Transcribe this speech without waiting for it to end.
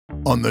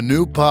On the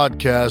new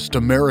podcast,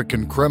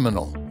 American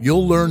Criminal,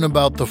 you'll learn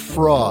about the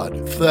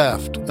fraud,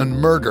 theft, and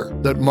murder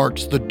that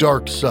marks the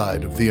dark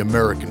side of the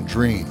American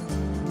dream.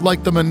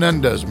 Like the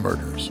Menendez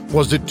murders,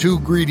 was it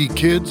two greedy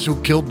kids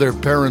who killed their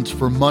parents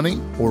for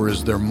money, or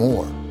is there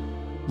more?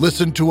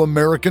 Listen to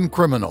American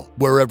Criminal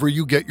wherever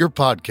you get your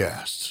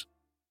podcasts.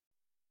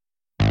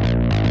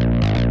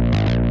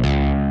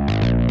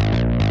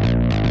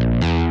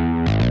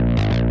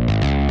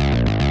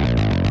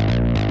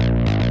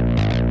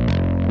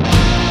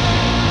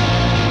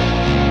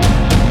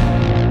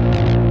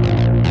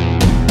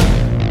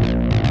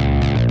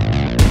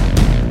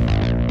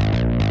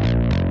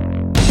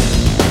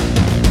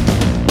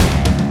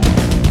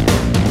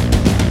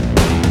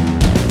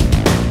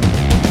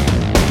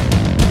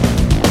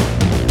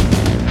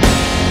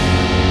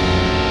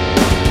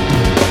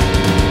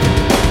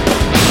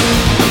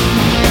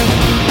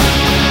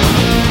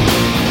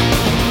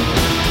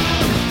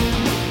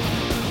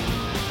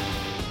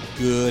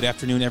 Good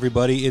afternoon,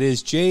 everybody. It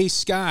is Jay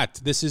Scott.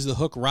 This is the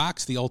Hook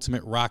Rocks, the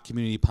Ultimate Rock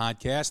Community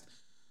Podcast.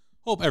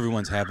 Hope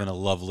everyone's having a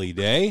lovely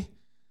day.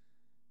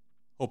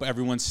 Hope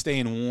everyone's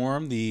staying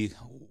warm. The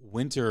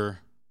winter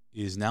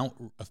is now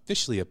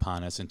officially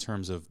upon us in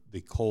terms of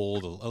the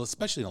cold,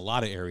 especially in a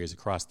lot of areas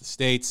across the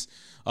states.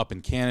 Up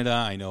in Canada,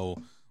 I know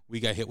we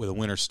got hit with a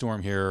winter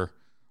storm here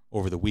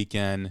over the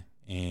weekend,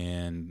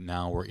 and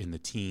now we're in the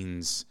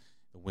teens.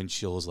 The wind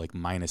chill is like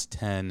minus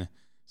 10,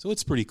 so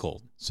it's pretty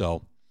cold.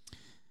 So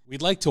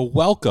we'd like to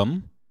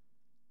welcome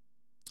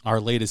our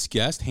latest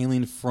guest,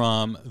 hailing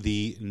from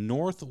the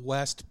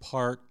northwest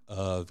part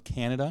of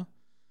Canada,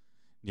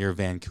 near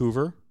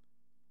Vancouver,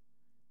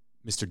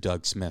 Mr.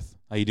 Doug Smith.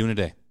 How you doing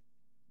today?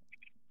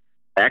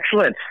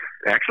 Excellent.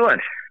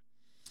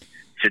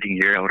 Sitting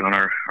here out on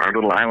our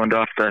little island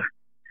off the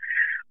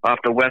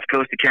west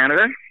coast of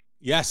Canada.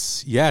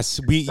 Yes.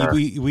 We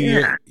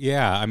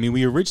I mean,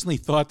 we originally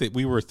thought that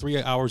we were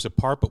 3 hours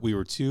apart, but we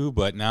were 2.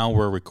 But now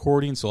we're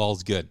recording, so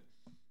all's good.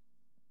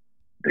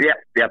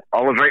 Yep.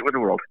 All is right with the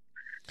world.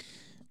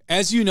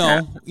 As you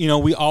know,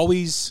 we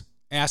always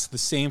ask the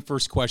same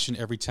first question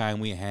every time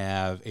we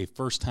have a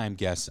first-time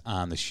guest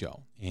on the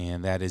show,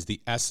 and that is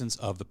the essence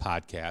of the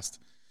podcast,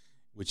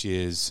 which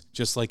is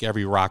just like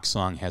every rock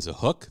song has a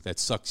hook that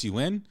sucks you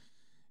in.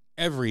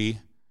 Every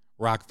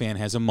rock fan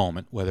has a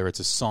moment, whether it's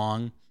a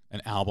song,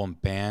 an album,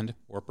 band,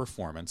 or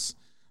performance,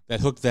 that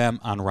hooked them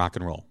on rock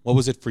and roll. What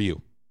was it for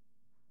you?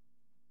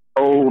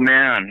 Oh,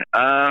 man.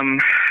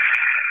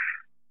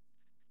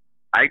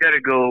 I got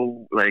to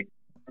go like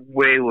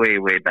way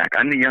back.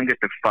 I'm the youngest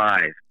of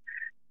 5.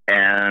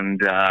 And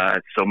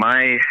so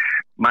my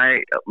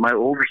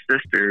older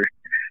sister,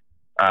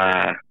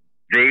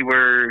 they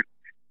were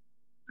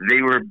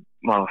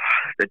well,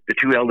 the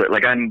two elder,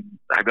 like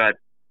I've got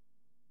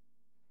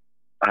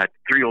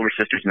 3 older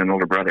sisters and an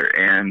older brother.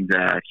 And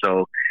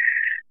so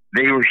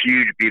they were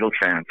huge Beatles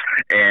fans.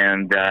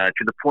 And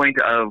to the point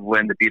of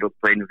when the Beatles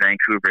played in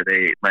Vancouver,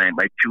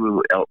 my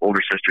 2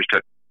 older sisters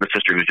took the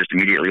sister who was just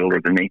immediately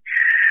older than me,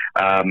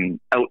 out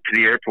to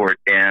the airport.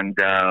 And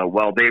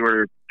while they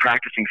were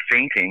practicing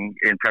fainting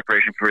in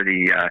preparation for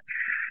the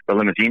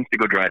limousines to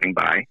go driving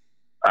by,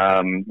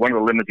 one of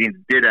the limousines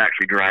did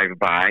actually drive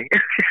by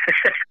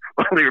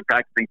while they were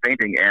practicing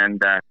fainting, and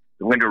the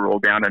window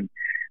rolled down, and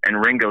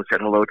Ringo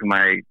said hello to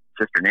my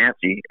sister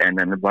Nancy, and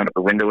then went up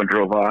the window and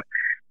drove off,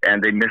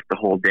 and they missed the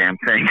whole damn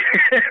thing.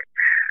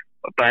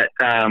 But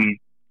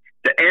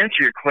to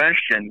answer your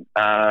question,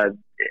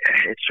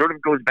 it sort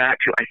of goes back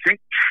to, I think,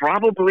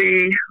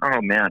 probably,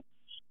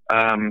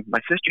 my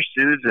sister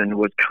Susan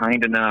was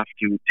kind enough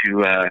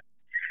to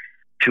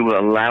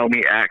allow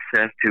me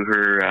access to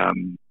her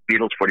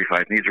Beatles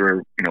 45. These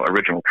were,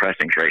 original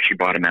pressings, right? She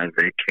bought them as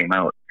they came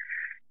out,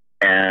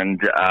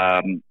 and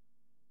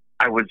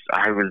I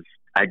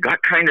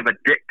got kind of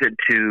addicted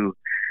to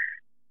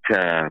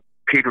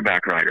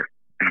Paperback Writer,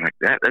 and I'm like,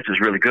 this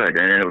is really good.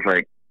 And it was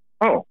like,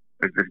 oh,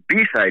 there's this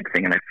B-side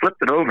thing, and I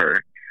flipped it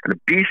over, and the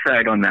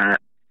B-side on that,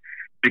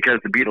 because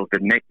the Beatles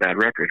didn't make that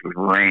record, was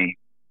Rain.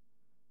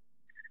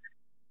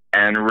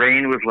 And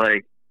Rain was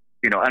like,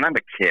 and I'm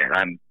a kid.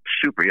 I'm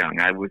super young.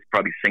 I was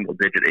probably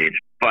single-digit age.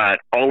 But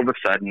all of a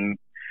sudden,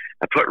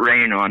 I put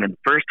Rain on, and the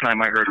first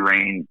time I heard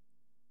Rain,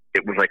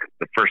 it was like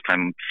the first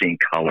time seeing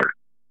color.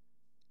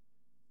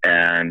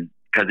 And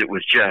because it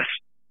was just,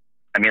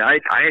 I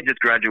had just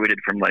graduated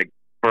from like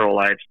Burl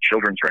Ives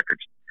children's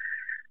records.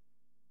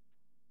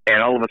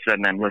 And all of a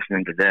sudden, I'm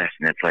listening to this,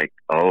 and it's like,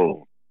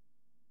 oh,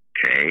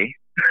 okay.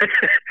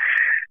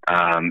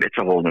 It's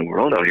a whole new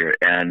world out here.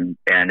 And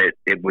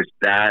it was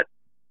that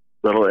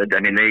little, they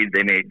didn't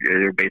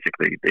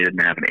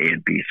have an A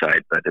and B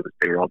side, but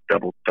they were all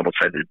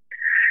double-sided,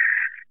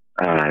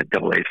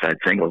 double A-side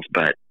singles.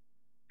 But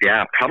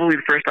yeah, probably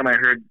the first time I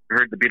heard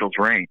the Beatles'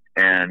 Rain.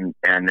 And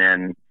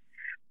then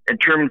in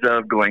terms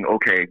of going,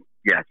 okay,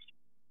 yes,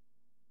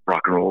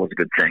 rock and roll is a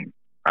good thing.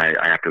 I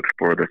have to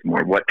explore this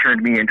more. What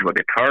turned me into a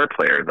guitar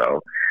player,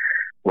 though,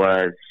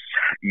 was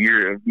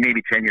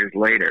maybe 10 years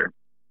later,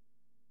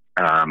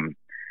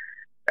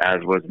 as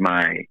was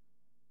my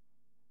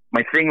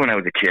my thing when I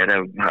was a kid,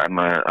 I'm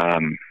a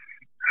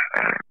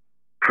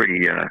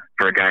pretty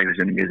for a guy who's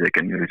into music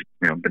and who's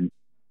been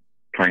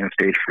playing on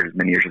stage for as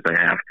many years as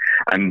I have.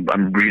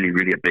 I'm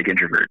really a big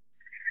introvert.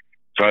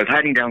 So I was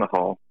hiding down the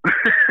hall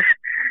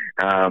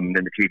in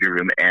the TV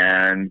room,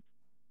 and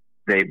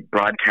they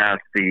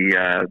broadcast the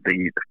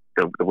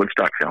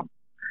Woodstock film,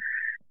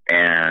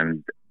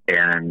 and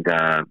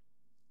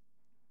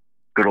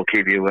good old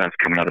KVOS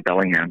coming out of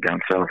Bellingham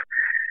down south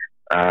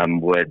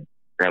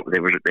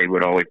they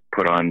would always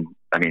put on.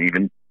 I mean,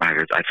 even I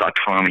saw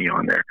Tommy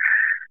on there,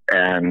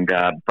 and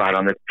but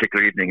on this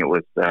particular evening it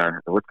was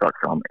the Woodstock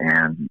film,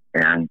 and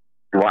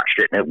watched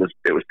it, and it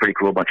was pretty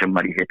cool. A bunch of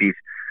muddy hippies,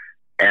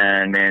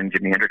 and then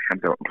Jimi Hendrix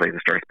comes out and plays the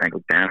Star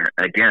Spangled Banner.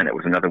 Again, it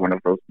was another one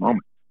of those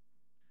moments.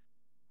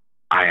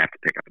 I have to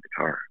pick up a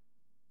guitar.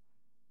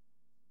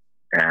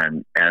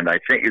 And I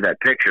sent you that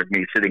picture of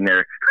me sitting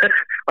there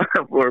on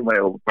the floor of my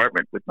old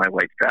apartment with my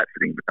white Strat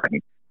sitting beside me.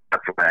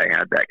 That's why I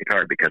had that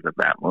guitar, because of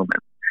that moment.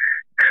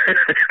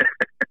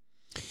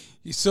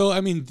 So,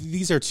 I mean,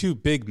 these are two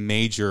big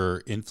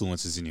major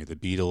influences in you, the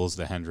Beatles,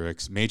 the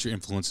Hendrix, major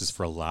influences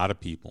for a lot of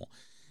people.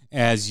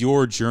 As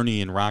your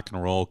journey in rock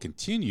and roll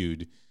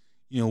continued,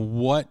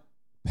 what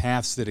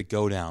paths did it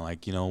go down?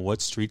 Like,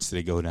 what streets did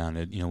it go down?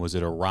 Was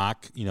it a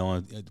rock,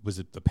 was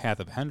it the path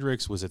of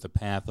Hendrix? Was it the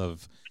path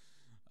of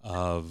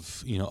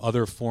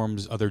other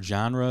forms, other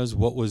genres?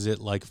 What was it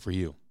like for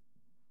you?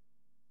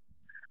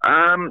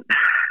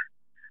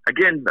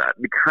 Again,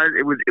 because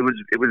it was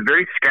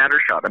very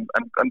scattershot.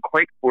 I'm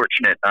quite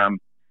fortunate. I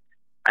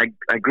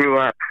grew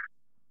up.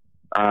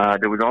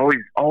 There was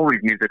always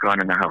music on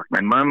in the house.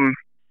 My mom,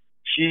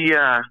 she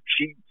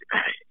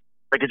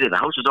like I said,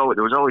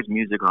 there was always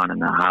music on in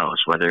the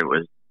house. Whether it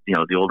was the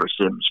older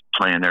Sims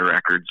playing their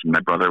records, and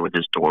my brother with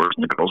his Doors,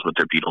 and the girls with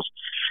their Beatles,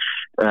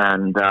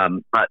 and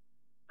but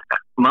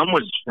Mom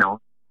was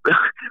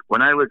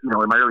when I was in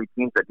my early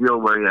teens, that deal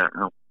where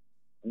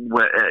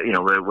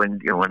when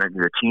you're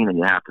a teen and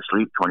you have to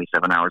sleep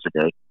 27 hours a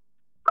day.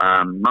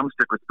 Mom's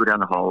trick was to go down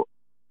the hall,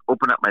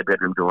 open up my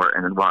bedroom door,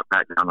 and then walk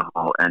back down the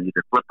hall and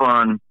either flip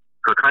on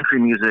her country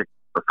music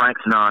or Frank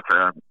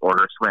Sinatra or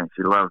her swing.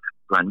 She loved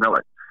Glenn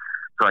Miller,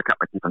 so I cut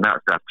my teeth on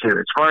that stuff too.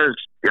 As far as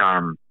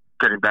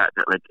getting back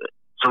to there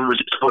was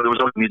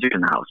always music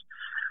in the house.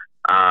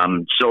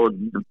 So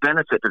the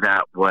benefit to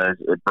that was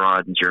it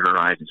broadens your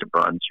horizons, it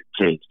broadens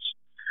your tastes.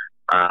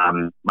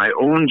 My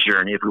own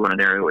journey, if we want to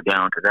narrow it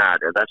down to that,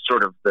 that's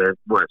sort of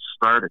where it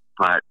started.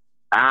 But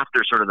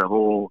after sort of the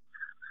whole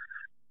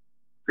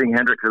thing,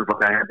 Hendrix, was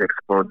like I had to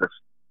explore this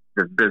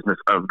business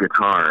of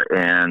guitar,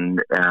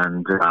 and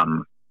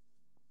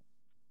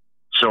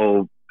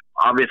so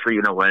obviously,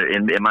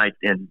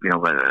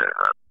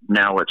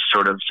 now it's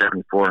sort of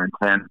 74 and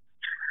 10.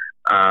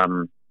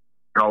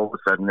 All of a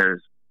sudden,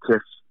 there's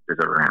Kiss is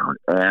around,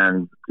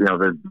 and the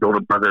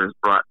older brothers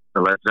brought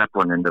the Led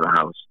Zeppelin into the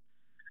house.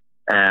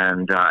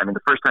 And I mean,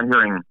 the first time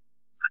hearing,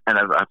 and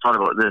I've thought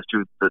about this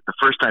too, the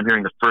first time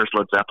hearing the first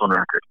Led Zeppelin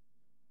record,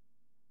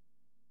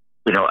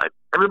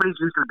 everybody's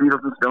used to the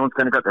Beatles and Stones,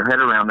 kind of got their head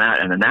around that,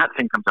 and then that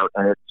thing comes out,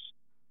 and it's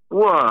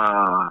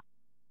whoa.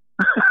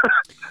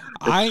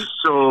 It's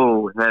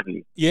so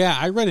heavy. Yeah,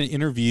 I read an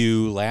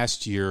interview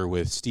last year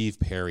with Steve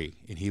Perry,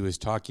 and he was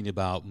talking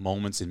about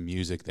moments in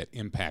music that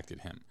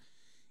impacted him.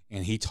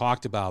 And he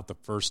talked about the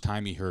first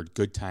time he heard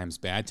Good Times,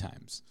 Bad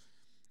Times.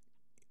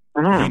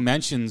 Mm-hmm. He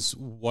mentions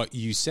what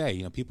you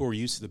say. People were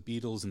used to the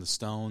Beatles and the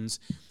Stones,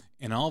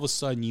 and all of a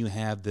sudden you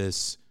have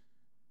this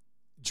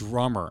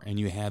drummer, and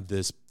you have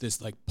this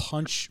like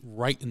punch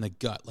right in the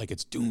gut, like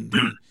it's doom,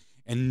 doom.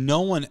 And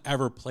no one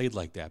ever played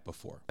like that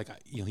before. Like,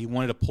 he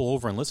wanted to pull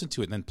over and listen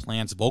to it, and then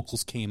Plant's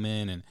vocals came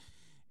in,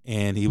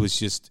 and he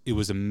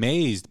was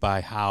amazed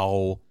by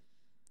how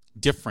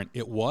different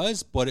it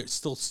was, but it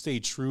still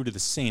stayed true to the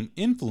same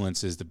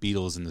influences the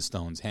Beatles and the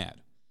Stones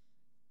had.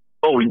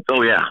 Oh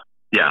yeah.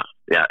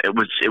 It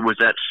was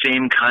that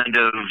same kind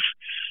of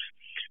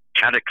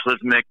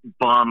cataclysmic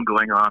bomb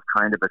going off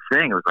kind of a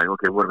thing. It was like,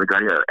 okay, what have we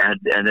got here? And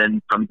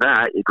then from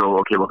that you go,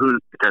 okay, well,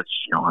 because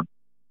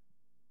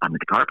I'm the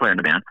guitar player in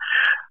the band.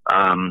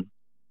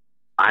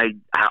 I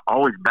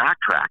always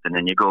backtrack, and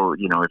then you go, if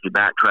you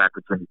backtrack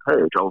with Jimmy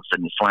Page, all of a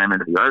sudden you slam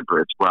into the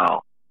Yardbirds.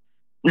 Well,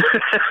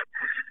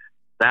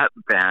 that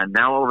band,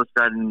 now all of a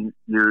sudden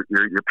your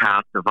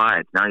path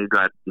divides. Now you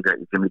got your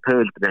Jimmy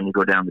Page, but then you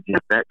go down the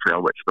Jeff Beck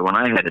trail, which the one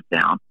I headed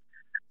down,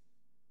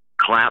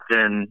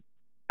 Clapton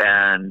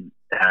and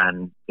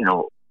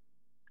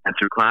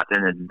through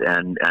Clapton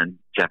and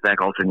Jeff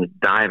Beck, all of a sudden you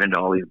dive into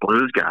all these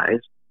blues guys,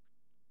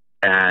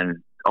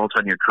 and all of a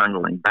sudden you're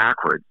trundling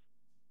backwards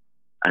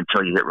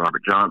until you hit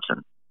Robert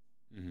Johnson.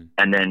 Mm-hmm.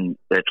 And then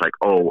it's like,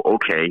 oh,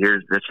 okay,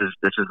 this is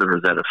the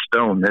Rosetta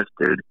Stone, this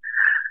dude.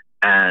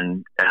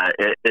 And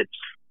it's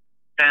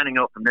fanning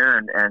out from there,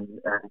 and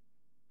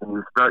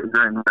you start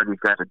hearing where these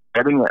guys are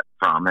getting it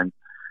from, and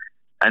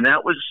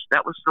that was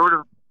sort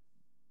of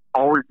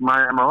always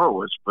my MO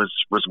was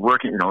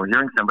working,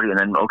 hearing somebody, and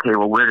then, okay,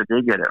 well, where did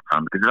they get it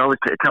from? Because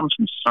it comes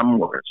from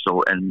somewhere.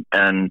 So and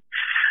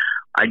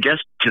I guess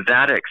to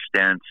that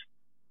extent,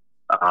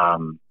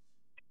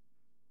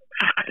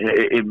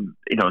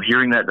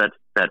 hearing that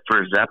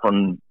first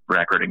Zeppelin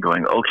record and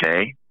going,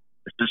 okay,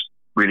 this is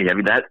really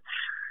heavy. That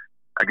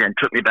again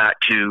took me back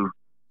to,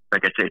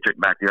 like I say, took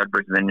me back to the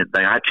Yardbirds, and then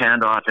I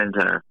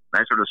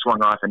sort of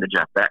swung off into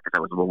Jeff Beck because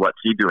I was, well, what's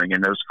he doing?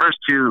 And those first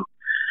two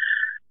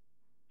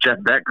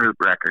Jeff Beck group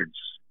records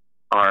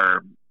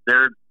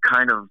they're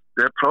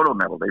proto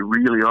metal. They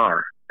really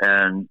are,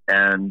 and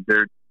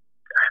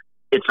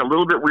it's a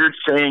little bit weird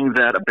saying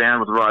that a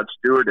band with Rod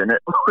Stewart in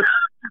it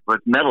was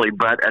metally,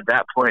 but at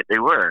that point they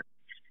were.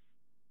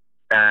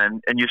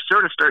 And you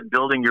sort of start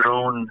building your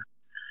own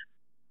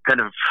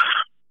kind of,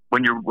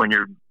 when you're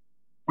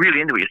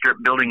really into it, you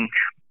start building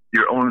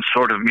your own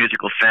sort of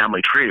musical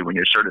family tree when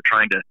you're sort of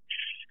trying to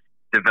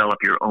develop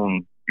your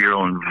own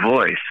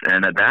voice.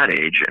 And at that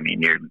age, I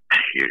mean,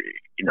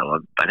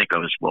 I think I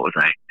was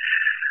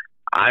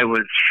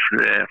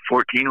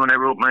 14 when I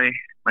wrote my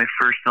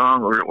first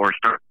song or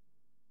start.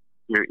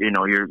 You're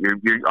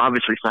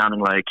obviously sounding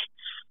like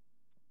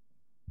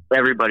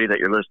everybody that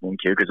you're listening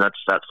to, because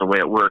that's the way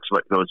it works.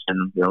 What goes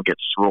in,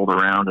 gets rolled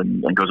around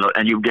and goes out,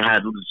 and you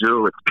had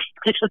zero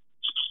expectations,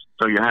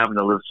 so you're having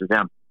to listen to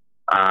them.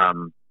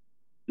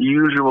 The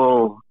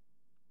usual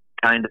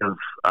kind of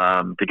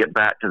to get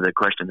back to the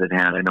questions at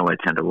hand. I know I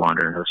tend to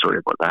wander, and I'm sorry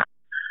about that.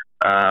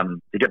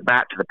 To get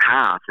back to the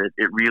path,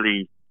 it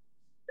really,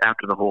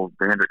 after the whole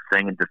Hendrix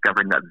thing and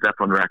discovering that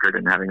Zeppelin record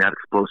and having that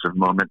explosive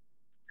moment,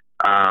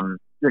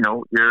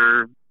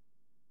 you're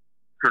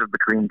sort of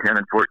between 10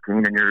 and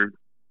 14, and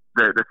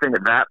the thing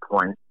at that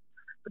point,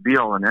 the be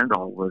all and end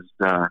all was,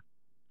 for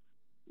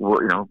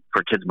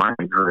kids my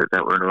age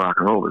that were into rock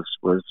and roll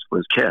was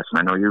Kiss. And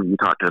I know you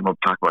talk about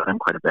them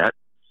quite a bit,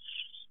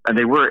 and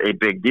they were a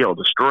big deal.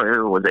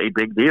 Destroyer was a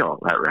big deal,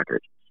 that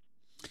record.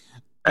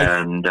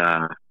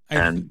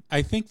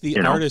 I think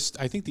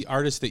the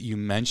artist that you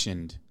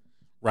mentioned,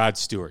 Rod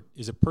Stewart,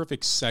 is a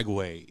perfect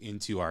segue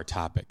into our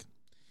topic.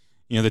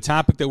 The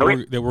topic that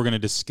we're going to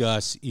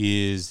discuss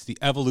is the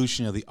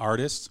evolution of the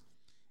artist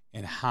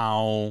and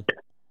how,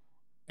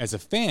 as a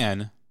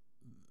fan,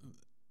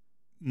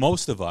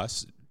 most of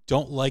us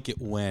don't like it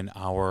when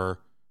our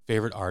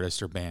favorite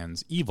artists or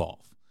bands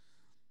evolve.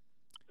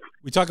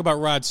 We talk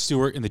about Rod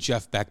Stewart and the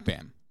Jeff Beck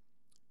Band.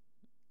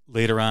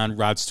 Later on,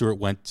 Rod Stewart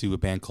went to a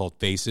band called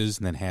Faces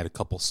and then had a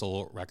couple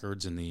solo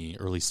records in the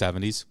early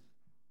 70s.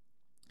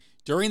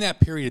 During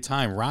that period of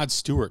time, Rod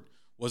Stewart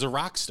was a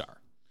rock star.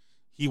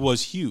 He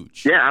was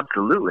huge. Yeah,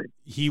 absolutely.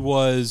 He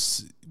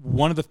was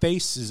one of the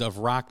faces of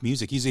rock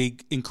music. He's an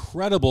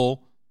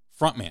incredible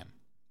frontman.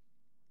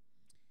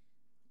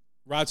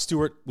 Rod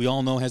Stewart, we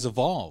all know, has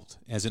evolved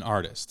as an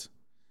artist.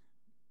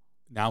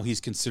 Now he's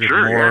considered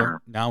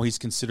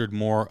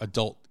more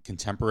adult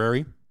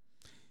contemporary.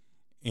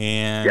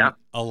 And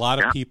a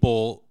lot of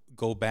people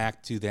go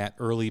back to that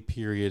early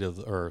period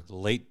or the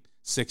late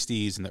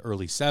 60s and the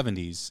early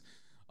 70s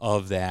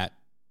of that,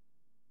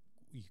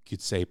 you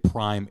could say,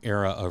 prime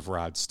era of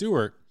Rod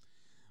Stewart.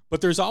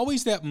 But there's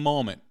always that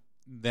moment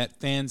that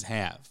fans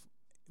have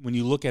when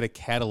you look at a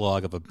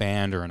catalog of a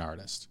band or an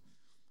artist.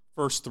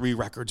 First 3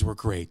 records were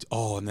great.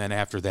 Oh, and then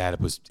after that,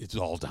 it's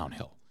all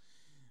downhill.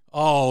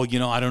 Oh,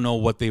 I don't know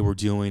what they were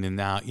doing, and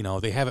now,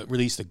 they haven't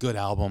released a good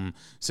album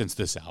since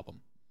this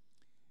album.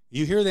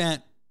 You hear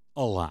that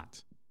a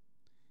lot.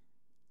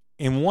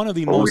 And one of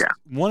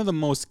the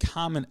most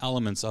common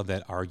elements of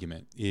that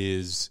argument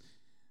is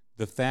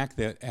the fact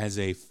that as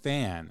a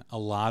fan, a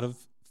lot of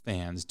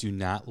fans do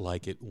not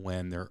like it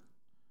when their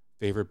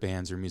favorite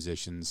bands or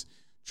musicians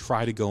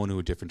try to go into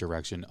a different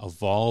direction,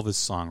 evolve as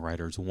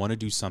songwriters, want to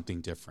do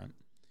something different.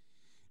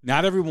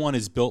 Not everyone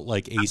is built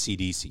like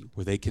AC/DC,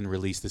 where they can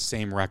release the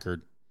same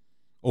record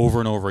over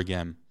and over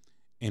again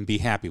and be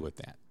happy with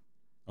that.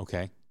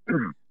 Okay?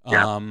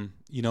 Yeah.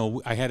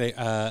 I had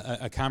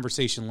a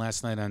conversation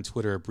last night on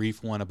Twitter, a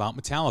brief one about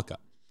Metallica.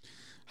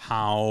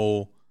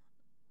 How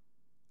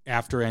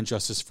after And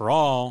Justice for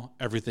All,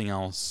 everything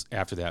else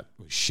after that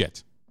was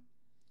shit.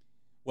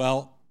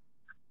 Well,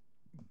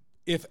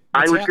 that's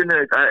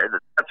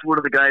one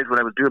of the guys when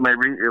I was doing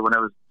when I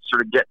was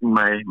sort of getting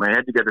my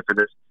head together for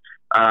this.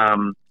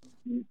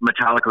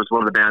 Metallica was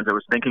one of the bands I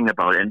was thinking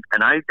about, and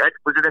I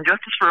was it And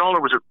Justice for All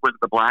or was it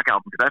the Black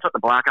Album? Because I thought the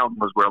Black Album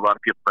was where a lot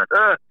of people went,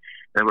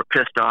 they were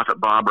pissed off at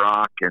Bob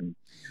Rock, and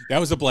that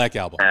was the Black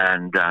Album.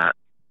 And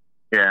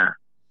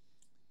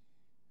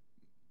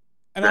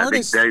an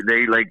artist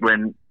they like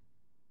when.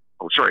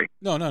 Oh, sorry.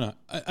 No.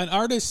 An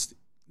artist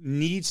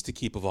needs to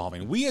keep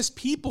evolving. We as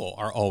people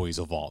are always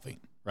evolving,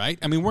 right?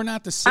 I mean, we're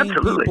not the same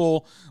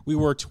people we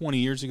were 20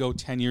 years ago,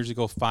 10 years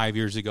ago, 5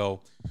 years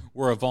ago.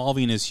 We're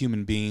evolving as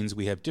human beings.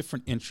 We have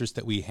different interests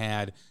that we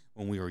had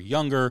when we were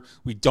younger.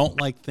 We don't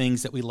like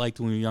things that we liked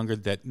when we were younger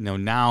that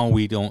now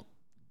we don't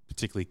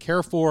particularly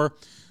care for.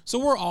 So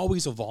we're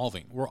always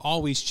evolving. We're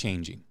always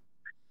changing.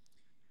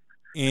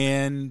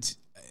 And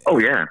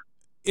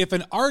if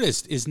an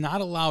artist is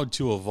not allowed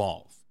to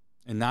evolve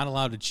and not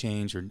allowed to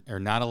change or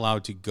not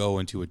allowed to go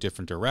into a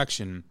different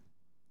direction,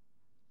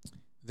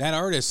 that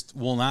artist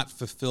will not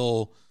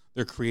fulfill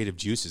their creative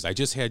juices. I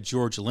just had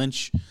George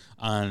Lynch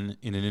on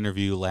in an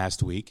interview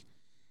last week,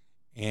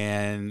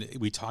 And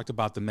we talked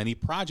about the many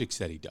projects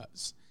that he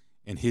does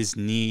and his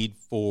need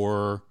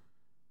for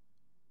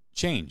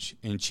change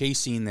and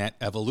chasing that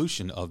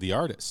evolution of the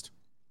artist.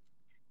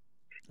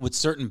 With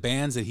certain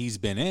bands that he's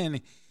been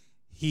in,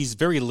 he's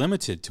very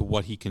limited to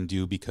what he can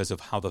do because of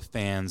how the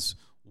fans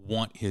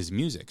want his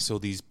music. So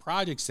these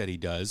projects that he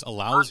does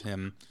allows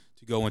him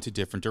to go into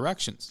different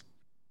directions.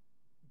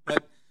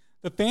 But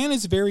the fan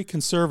is very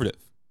conservative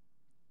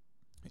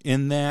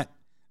in that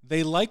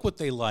they like what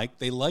they like.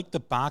 They like the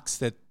box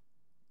that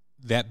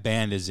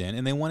band is in,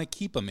 and they want to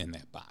keep them in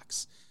that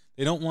box.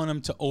 They don't want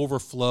them to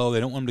overflow. They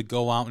don't want them to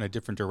go out in a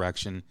different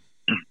direction.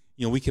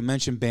 You know, we can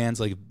mention bands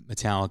like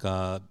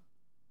Metallica,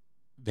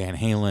 Van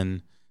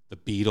Halen, the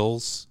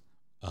Beatles,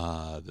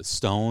 the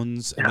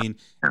Stones. I mean,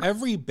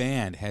 every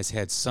band has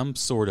had some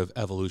sort of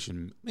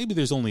evolution. Maybe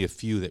there's only a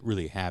few that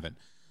really haven't.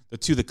 The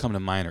two that come to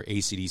mind are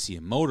AC/DC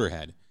and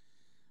Motorhead.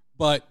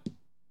 But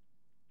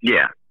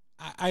yeah,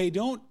 I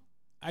don't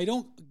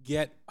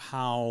get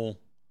how,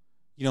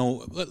 you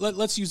know,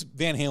 let's use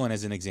Van Halen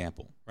as an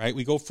example, right?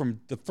 We go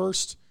from the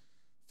first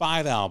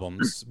 5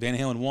 albums, Van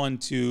Halen 1,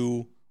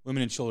 2,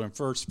 Women and Children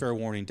First, Fair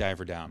Warning,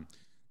 Diver Down,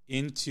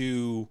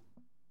 into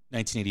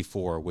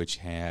 1984, which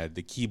had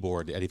the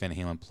keyboard, Eddie Van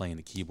Halen playing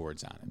the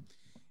keyboards on it.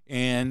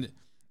 And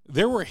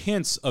there were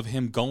hints of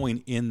him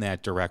going in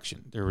that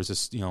direction. There was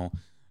this, you know,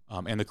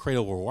 and The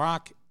Cradle Will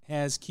Rock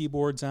has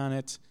keyboards on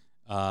it.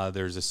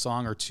 There's a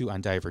song or two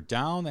on Diver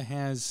Down that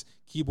has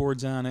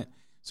keyboards on it.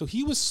 So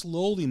he was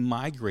slowly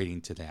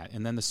migrating to that.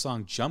 And then the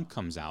song Jump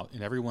comes out,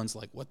 and everyone's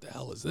like, what the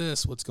hell is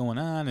this? What's going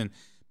on? And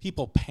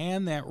people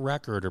pan that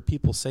record, or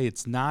people say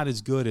it's not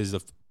as good as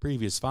the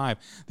previous 5.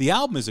 The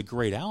album is a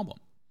great album.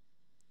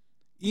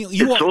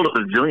 It sold a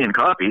zillion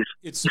copies.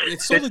 It's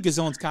sold a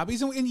gazillion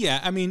copies. And yeah,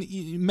 I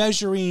mean,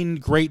 measuring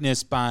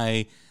greatness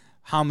by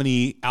how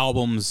many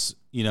albums,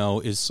 you know,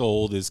 is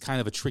sold is kind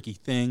of a tricky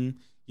thing,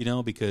 you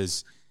know,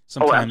 because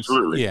sometimes,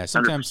 absolutely. Yeah,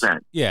 sometimes,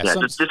 100%. Yeah,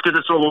 just because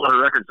it sold a lot of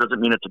records doesn't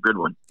mean it's a good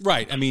one.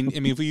 Right. I mean,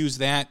 if we use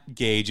that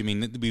gauge, I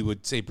mean, we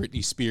would say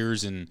Britney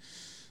Spears and,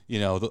 you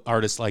know, the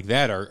artists like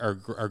that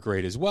are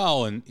great as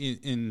well.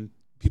 And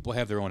people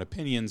have their own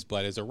opinions,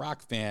 but as a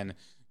rock fan,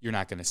 you're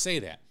not going to say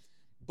that.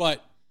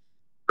 But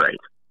right,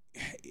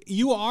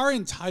 you are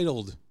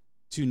entitled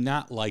to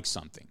not like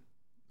something.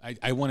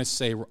 I want to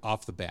say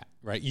off the bat,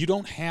 right? You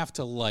don't have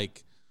to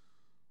like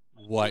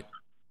what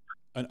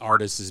an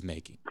artist is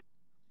making.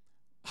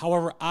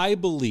 However, I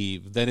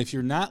believe that if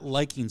you're not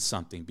liking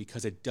something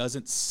because it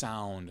doesn't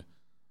sound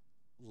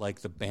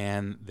like the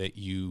band that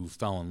you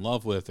fell in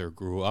love with or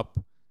grew up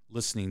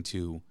listening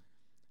to,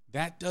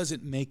 that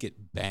doesn't make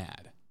it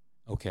bad,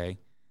 okay?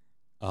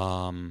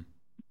 Oh,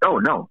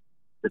 no.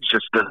 It's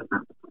just there's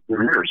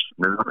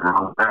nothing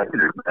wrong with that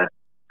either.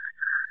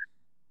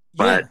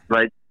 But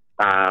like,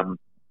 I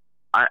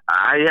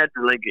had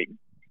to, like, you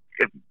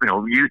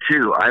know,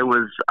 U2. I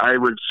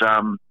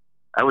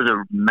was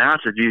a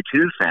massive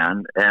U2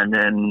 fan, and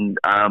then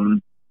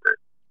you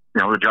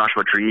know, the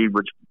Joshua Tree,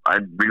 which I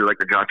really like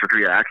the Joshua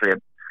Tree. I actually have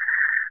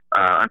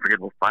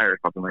Unforgettable Fire is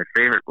probably my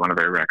favorite one of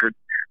their records.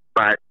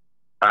 But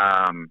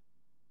then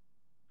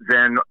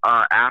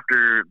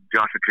after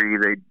Joshua Tree,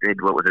 they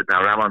did, what was it,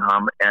 Rattle and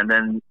Hum, and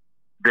then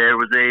there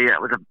was a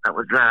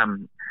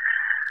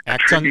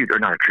tribute, or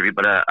not a tribute,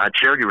 but a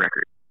charity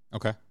record.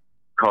 Okay.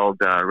 Called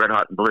Red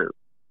Hot and Blue.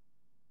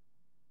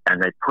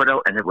 And they put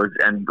out, and it was,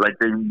 and like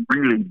they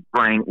really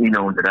Brian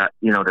Eno'd it up,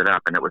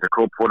 and it was a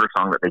Cole Porter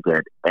song that they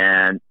did.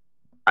 And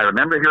I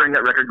remember hearing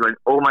that record going,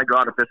 oh my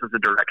God, if this is the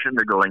direction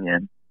they're going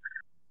in,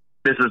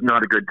 this is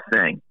not a good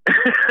thing.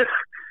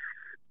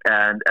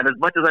 and as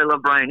much as I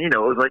love Brian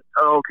Eno, it was like,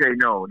 oh, okay,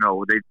 no,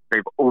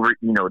 they've over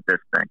Eno'd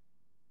this thing.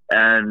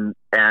 And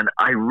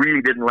I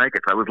really didn't like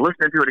it. So I was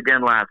listening to it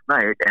again last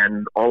night,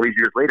 and all these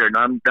years later, and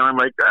I'm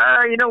like,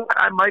 you know what?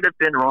 I might have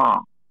been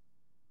wrong.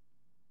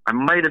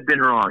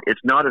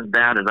 It's not as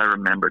bad as I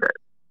remembered it.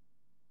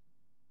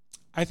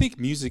 I think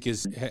music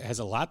has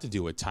a lot to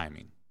do with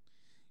timing.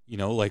 You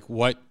know, like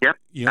what? Yep,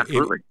 you know,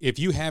 absolutely. If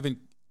you haven't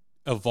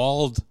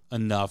evolved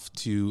enough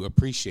to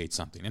appreciate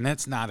something, and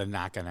that's not a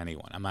knock on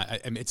anyone. I mean,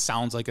 it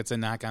sounds like it's a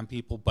knock on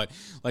people, but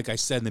like I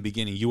said in the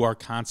beginning, you are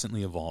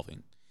constantly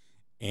evolving.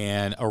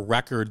 And a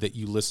record that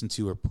you listen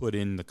to or put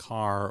in the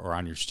car or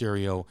on your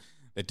stereo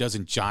that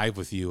doesn't jive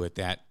with you at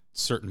that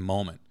certain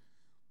moment,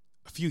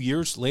 a few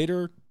years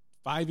later,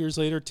 5 years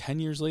later,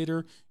 10 years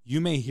later, you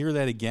may hear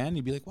that again and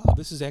you'd be like, wow,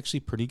 this is actually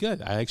pretty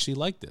good. I actually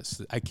like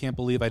this. I can't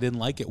believe I didn't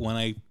like it when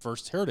I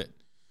first heard it.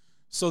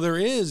 So there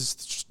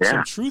is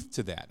some truth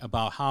to that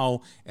about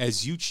how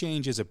as you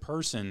change as a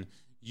person,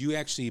 you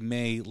actually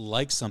may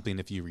like something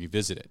if you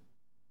revisit it.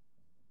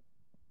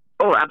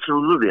 Oh,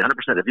 absolutely,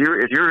 100%. If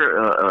you're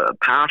a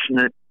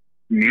passionate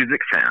music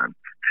fan,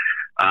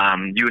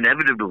 you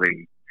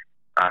inevitably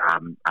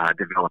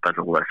develop as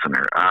a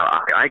listener.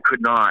 I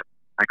could not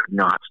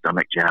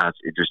stomach jazz.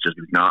 It just is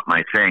not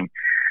my thing.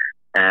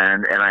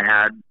 And I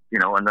had, you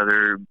know,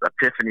 another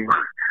epiphany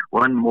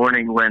one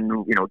morning when,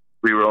 you know,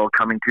 we were all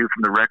coming to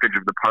from the wreckage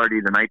of the party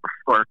the night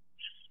before,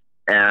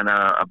 and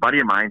a buddy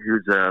of mine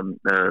who's a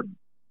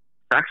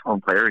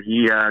saxophone player,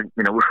 he,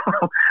 you know,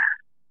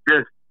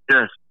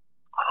 just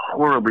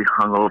horribly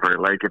hungover.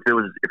 Like if there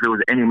was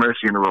any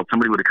mercy in the world,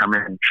 somebody would have come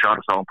in and shot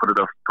us all and put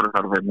us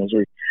out of our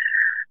misery.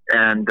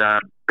 And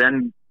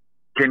Ben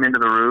came into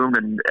the room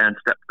and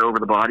stepped over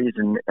the bodies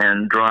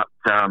and dropped,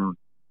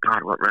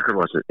 God, what record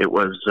was it? It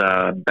was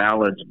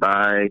Ballads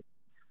by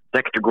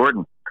Dexter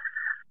Gordon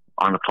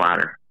on the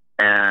platter.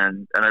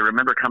 And I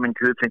remember coming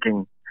to it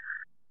thinking,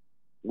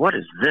 what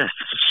is this?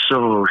 This is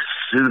so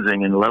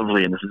soothing and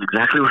lovely, and this is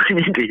exactly what I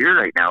need to hear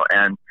right now.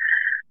 And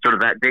sort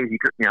of that day, he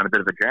took me on a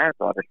bit of a jazz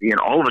odyssey, and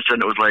all of a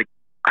sudden it was like,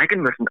 I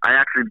can listen. I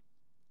actually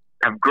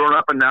have grown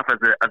up enough as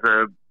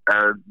a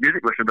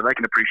music listener that I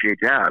can appreciate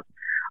jazz.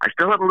 I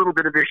still have a little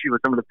bit of issue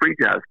with some of the free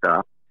jazz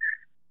stuff,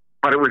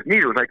 but it was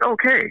neat. It was like,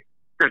 okay,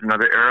 there's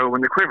another arrow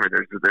in the quiver.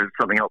 There's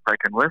something else I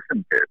can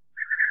listen to.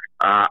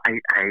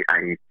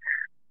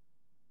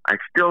 I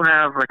still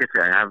have, like I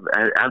said,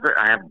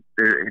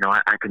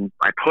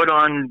 I put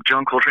on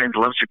John Coltrane's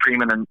Love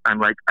Supreme, and I'm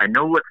like, I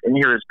know what's in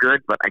here is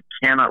good, but I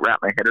cannot wrap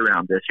my head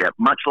around this yet.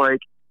 Much like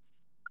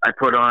I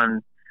put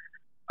on,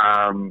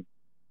 I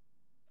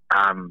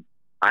don't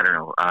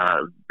know,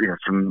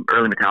 some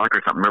early Metallica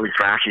or something really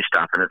thrashy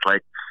stuff, and it's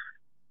like,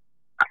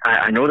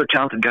 I know the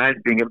talented guys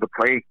being able to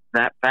play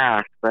that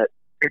fast, but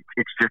it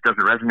just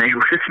doesn't resonate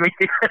with me.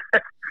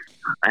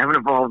 I haven't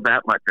evolved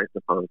that much, I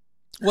suppose.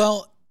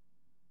 Well,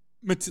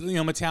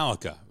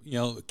 Metallica,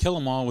 Kill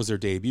 'Em All was their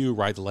debut.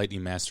 Ride the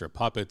Lightning, Master of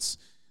Puppets.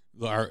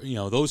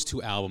 Those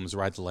two albums,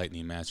 Ride the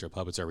Lightning and Master of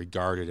Puppets, are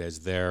regarded as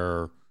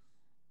their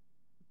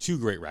two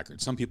great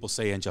records. Some people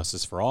say And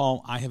Justice for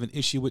All. I have an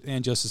issue with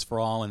And Justice for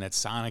All, and that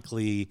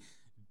sonically,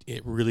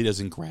 it really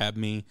doesn't grab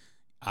me.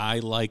 I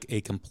like a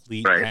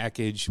complete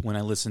package when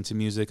I listen to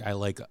music. I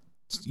like,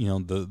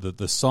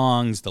 the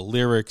songs, the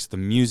lyrics, the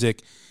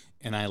music,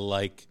 and I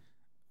like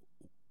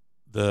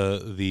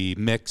the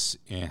mix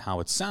and how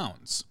it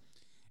sounds.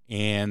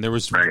 And there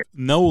was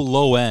no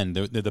low end.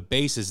 The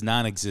bass is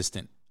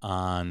non-existent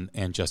on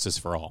And Justice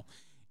for All.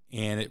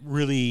 And it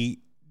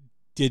really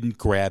didn't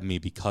grab me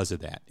because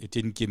of that. It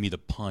didn't give me the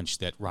punch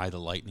that Ride the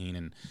Lightning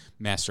and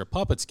Master of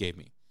Puppets gave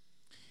me.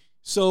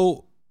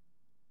 So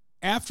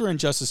after And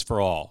Justice for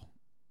All,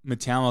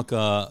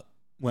 Metallica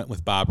went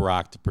with Bob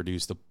Rock to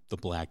produce the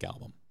Black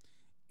Album.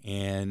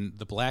 And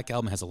the Black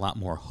Album has a lot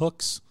more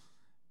hooks.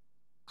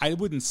 I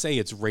wouldn't say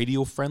it's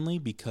radio friendly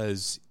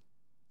because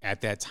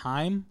at that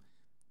time,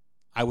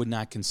 I would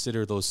not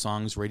consider those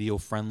songs radio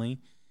friendly.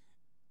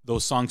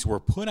 Those songs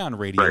were put on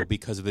radio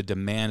because of the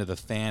demand of the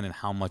fan and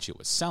how much it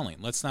was selling.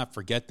 Let's not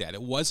forget that.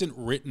 It wasn't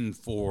written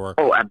for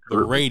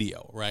the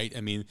radio, right?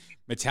 I mean,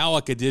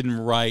 Metallica didn't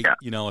write,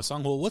 a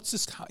song, well, what's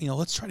this,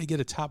 let's try to get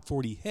a top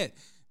 40 hit.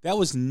 That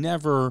was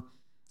never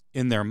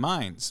in their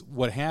minds.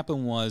 What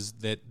happened was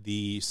that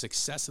the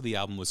success of the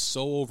album was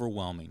so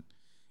overwhelming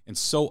and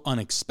so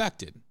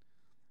unexpected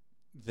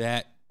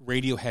that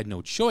radio had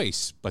no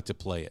choice but to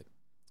play it.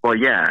 Well,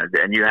 yeah,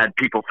 and you had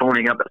people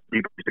phoning up.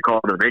 People used to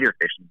call to the radio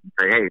stations and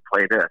say, "Hey,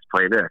 play this,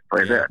 play this,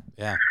 play this."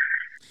 Yeah.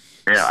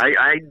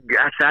 I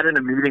sat in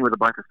a meeting with a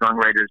bunch of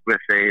songwriters with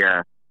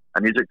a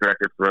music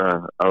director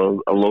for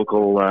a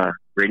local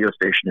radio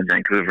station in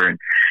Vancouver,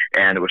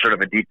 and it was sort of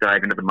a deep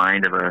dive into the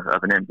mind of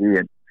an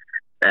MD,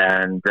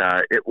 and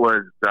it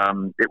was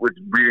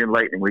really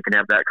enlightening. We can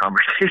have that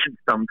conversation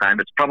sometime.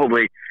 It's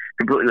probably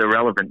completely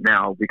irrelevant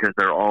now because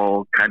they're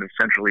all kind of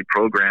centrally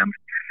programmed.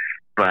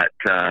 But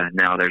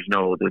now there's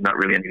not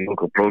really any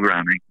local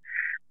programming.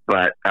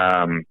 But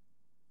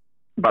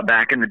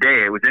back in the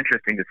day, it was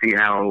interesting to see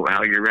how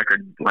your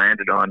record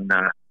landed on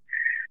that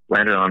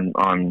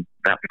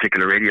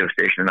particular radio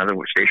station and other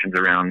stations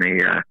around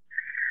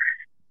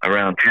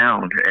around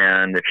town.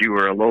 And if you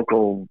were a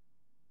local,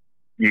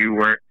 you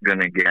weren't going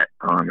to get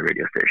on the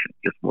radio station.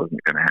 It just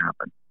wasn't going to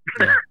happen.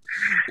 Yeah.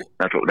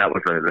 That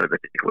was the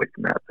takeaway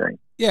from that thing.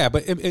 Yeah,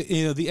 but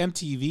the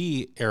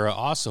MTV era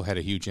also had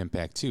a huge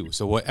impact too.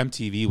 So what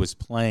MTV was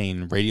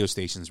playing, radio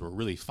stations were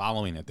really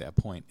following at that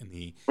point in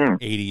the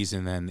 80s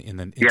and then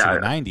into the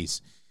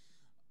 90s.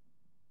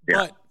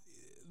 Yeah.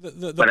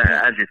 But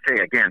as you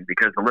say, again,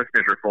 because the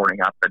listeners were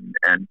phoning up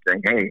and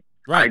saying, "Hey,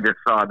 I just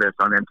saw this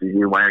on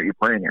MTV. Why aren't you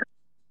playing it?"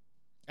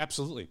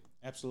 Absolutely.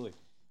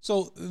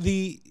 So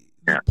the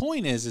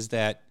point is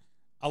that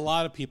a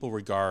lot of people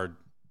regard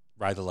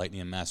Ride the Lightning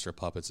and Master of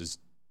Puppets as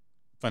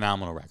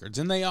phenomenal records,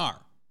 and they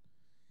are.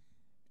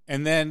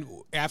 And then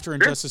after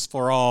And Justice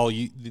for All,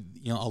 a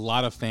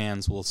lot of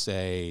fans will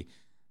say,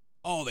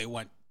 "Oh,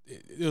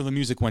 the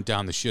music went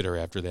down the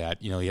shitter after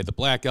that." You had the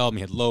Black Album,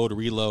 you had Load,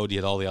 Reload, you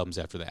had all the albums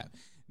after that.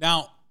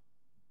 Now,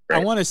 I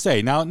want to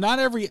say, not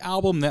every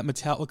album that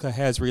Metallica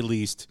has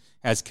released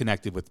has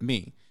connected with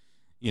me.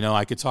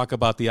 I could talk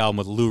about the album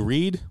with Lou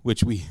Reed,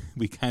 which we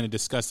kind of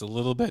discussed a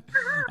little bit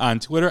on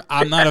Twitter.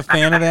 I'm not a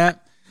fan of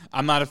that.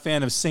 I'm not a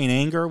fan of Saint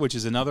Anger, which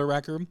is another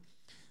record.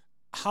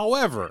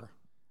 However,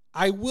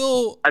 I'm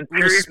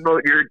curious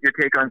about your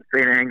take on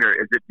Saint Anger.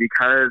 Is it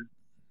because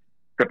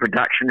the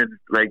production is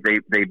like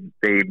it's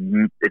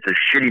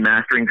a shitty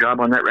mastering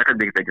job on that record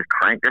because they just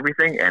cranked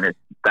everything and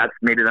that's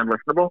made it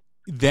unlistenable?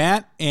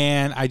 That,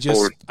 and I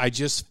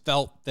just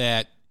felt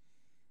that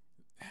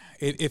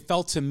it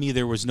felt to me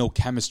there was no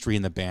chemistry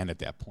in the band at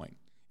that point.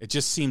 It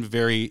just seemed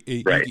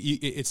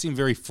it seemed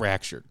very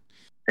fractured.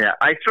 Yeah,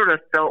 I sort of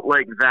felt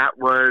like that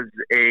was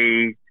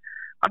a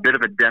bit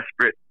of a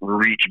desperate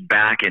reach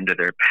back into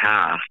their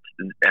past,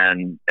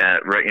 and they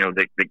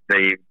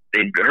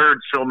heard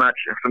so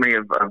many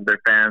of their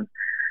fans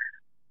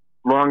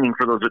longing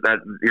for the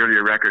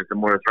earlier records, the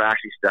more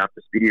thrashy stuff,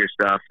 the speedier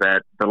stuff,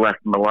 that the less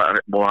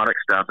melodic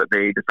stuff, that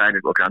they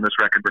decided, look, on this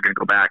record we're going to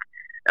go back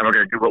and we're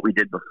going to do what we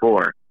did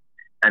before,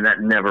 and that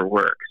never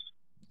works.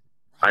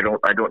 I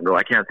don't know.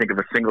 I can't think of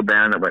a single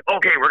band that went,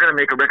 okay, we're going to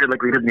make a record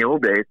like we did in the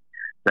old days.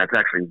 That's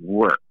actually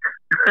worked.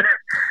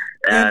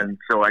 And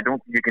so I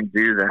don't think you can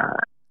do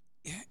that.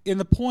 And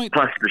the point,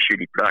 plus the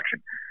shitty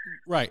production.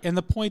 Right. And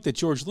the point that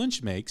George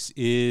Lynch makes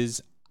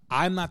is,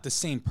 I'm not the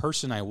same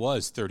person I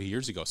was 30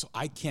 years ago, so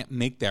I can't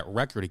make that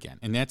record again.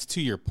 And that's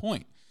to your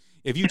point.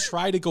 If you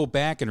try to go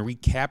back and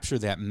recapture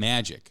that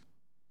magic,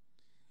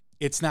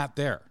 it's not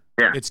there.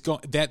 Yeah. It's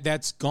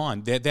that's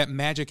gone. That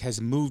magic has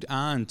moved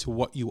on to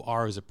what you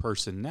are as a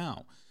person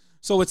now.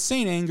 So with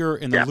Saint Anger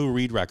and the Lou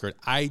Reed record,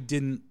 I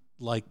didn't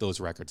like those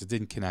records. It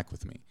didn't connect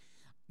with me.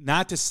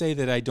 Not to say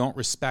that I don't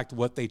respect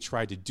what they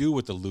tried to do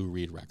with the Lou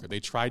Reed record. They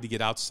tried to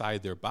get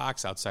outside their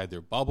box, outside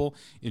their bubble,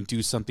 and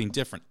do something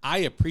different. I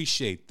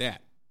appreciate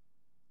that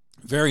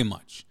very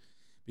much,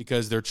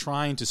 because they're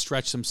trying to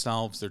stretch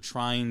themselves. They're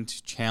trying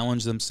to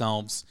challenge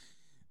themselves.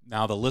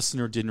 Now, the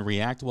listener didn't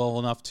react well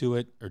enough to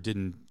it or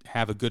didn't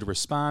have a good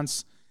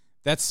response.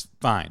 That's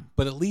fine,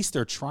 but at least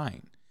they're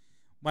trying.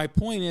 My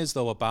point is,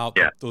 though, about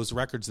those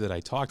records that I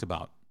talked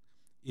about,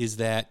 is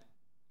that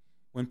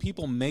when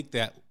people make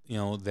that,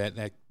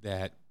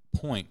 that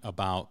point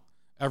about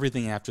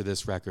everything after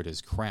this record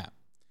is crap,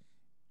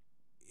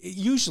 it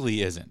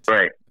usually isn't.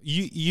 Right.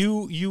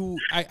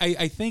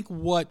 I think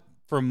what,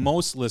 for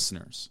most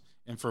listeners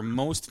and for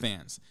most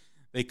fans,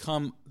 they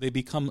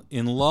become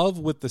in love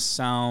with the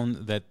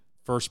sound that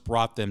first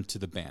brought them to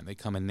the band. They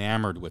become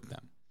enamored with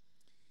them.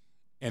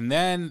 And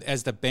then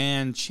as the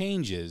band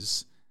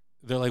changes,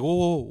 they're like,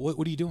 whoa,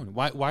 what are you doing?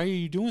 Why are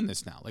you doing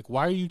this now? Like,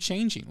 why are you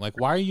changing? Like,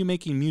 why are you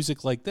making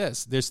music like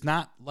this? There's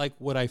not like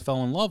what I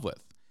fell in love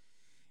with.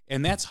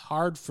 And that's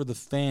hard for the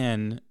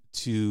fan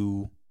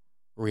to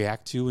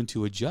react to and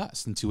to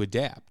adjust and to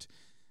adapt,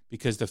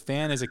 because the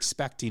fan is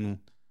expecting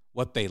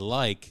what they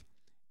like,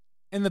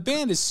 and the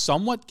band is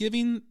somewhat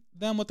giving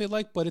them what they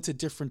like, but it's a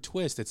different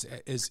twist.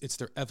 It's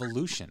their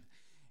evolution.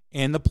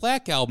 And the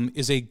Black Album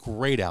is a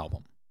great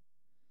album.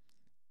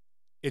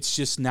 It's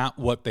just not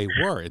what they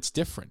were. It's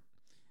different.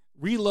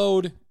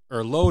 Load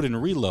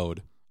and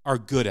Reload are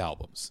good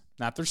albums.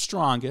 Not their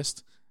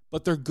strongest,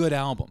 but they're good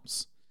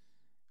albums.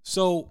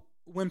 So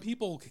when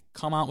people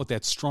come out with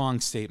that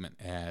strong statement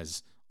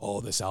as,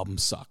 oh, this album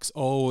sucks,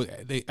 oh,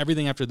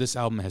 everything after this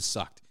album has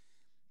sucked,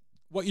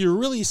 what you're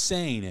really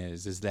saying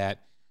is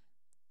that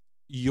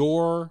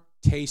your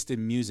taste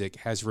in music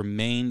has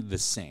remained the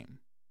same,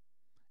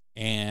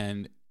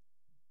 and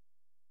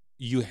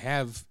you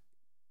have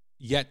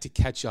yet to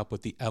catch up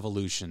with the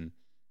evolution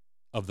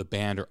of the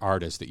band or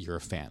artist that you're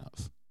a fan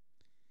of.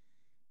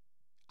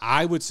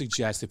 I would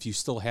suggest, if you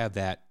still have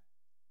that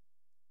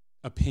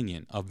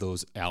opinion of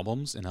those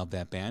albums and of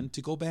that band,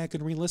 to go back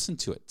and re-listen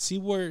to it. See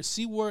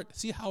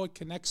how it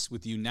connects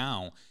with you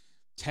now,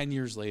 10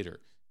 years later,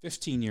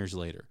 15 years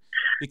later,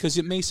 because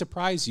it may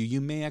surprise you.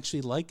 You may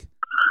actually like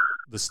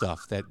the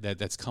stuff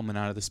that's coming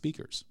out of the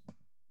speakers.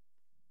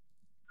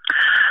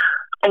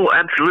 Oh,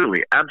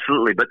 absolutely.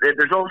 But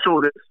there's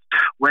also this,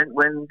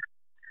 when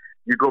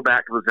you go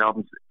back to those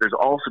albums, there's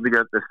also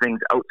the things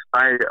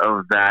outside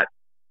of that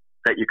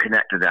you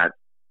connect to that.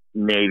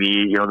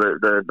 Maybe,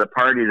 the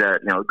party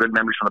that, good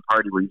memories from the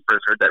party where you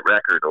first heard that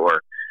record,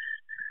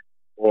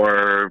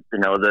 or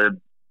the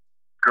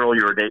girl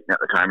you were dating at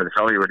the time, or the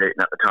fellow you were dating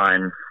at the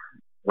time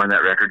when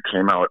that record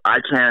came out. I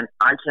can't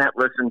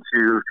listen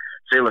to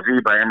C'est La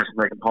Vie by Emerson,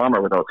 Lake and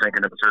Palmer without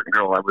thinking of a certain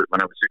girl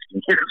when I was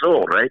 16 years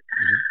old, right?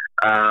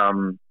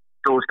 Mm-hmm.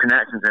 Those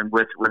connections, and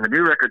when the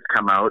new records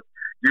come out,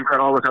 you've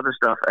got all this other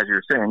stuff, as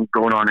you're saying,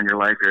 going on in your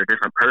life. You're a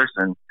different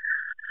person.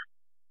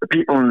 The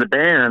people in the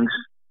bands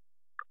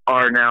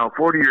are now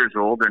 40 years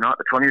old. They're not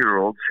the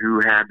 20-year-olds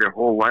who had their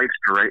whole lives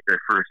to write their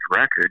first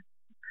record.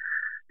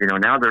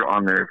 Now they're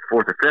on their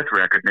fourth or fifth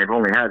record, and they've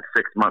only had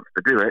 6 months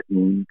to do it,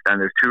 and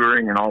there's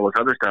touring and all this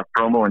other stuff,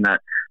 promo, and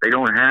that they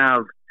don't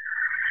have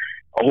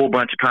a whole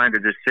bunch of time to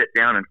just sit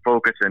down and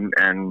focus and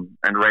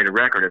write a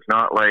record. It's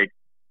not like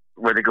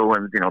where they go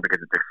in, because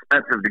it's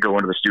expensive to go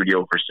into the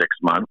studio for 6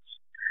 months.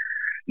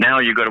 Now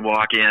you got to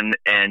walk in,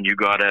 and you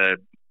got to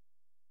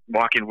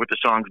walk in with the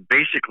songs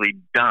basically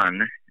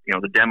done.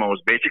 The demo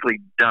is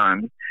basically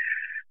done.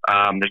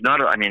 There's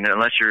not,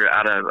 unless you're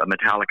at a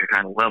Metallica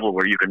kind of level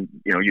where you can,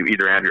 you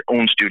either have your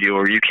own studio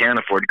or you can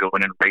afford to go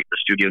in and write the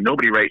studio.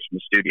 Nobody writes in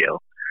the studio.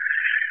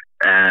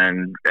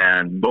 And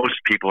most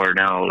people are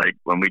now, like,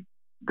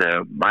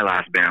 my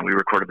last band, we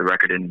recorded the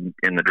record in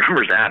the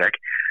drummer's attic.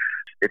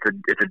 It's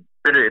a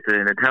it's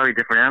an entirely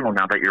different animal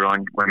now that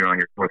when you're on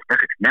your fourth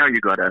record. Now you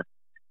gotta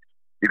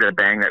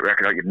bang that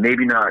record out. You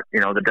maybe not,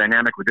 the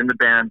dynamic within the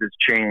band has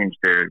changed.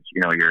 There's,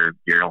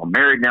 you're all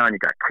married now and you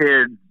got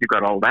kids. You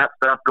got all that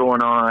stuff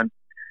going on.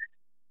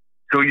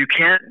 So you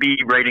can't be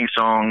writing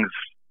songs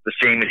the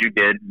same as you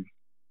did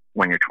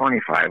when you're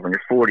 25, when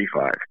you're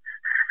 45.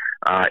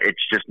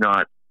 It's just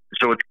not.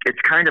 So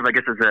it's kind of, I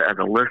guess, as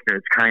a listener,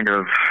 it's kind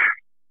of,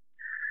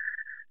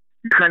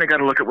 you kind of got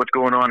to look at what's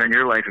going on in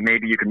your life, and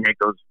maybe you can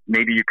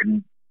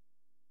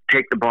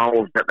take the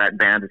baubles that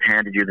band has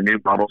handed you, the new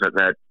baubles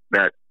that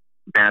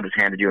band has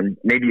handed you, and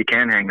maybe you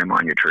can hang them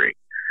on your tree.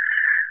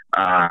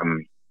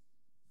 And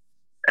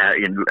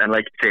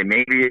like you say,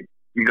 maybe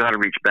you got to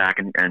reach back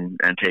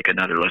and take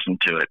another listen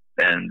to it.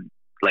 And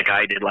like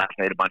I did last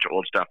night, a bunch of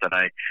old stuff that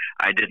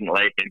I didn't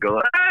like, and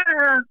go,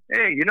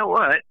 hey, you know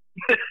what?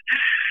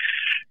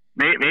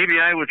 Maybe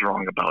I was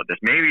wrong about this.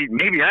 Maybe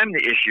I'm the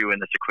issue in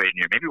this equation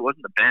here. Maybe it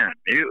wasn't the band.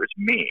 Maybe it was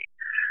me.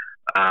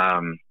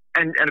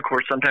 And of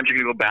course, sometimes you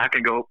can go back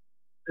and go,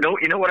 no,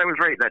 you know what? I was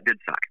right. That did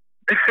suck.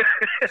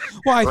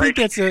 Well, I think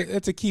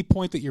that's a key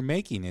point that you're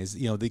making is,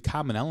 the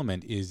common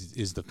element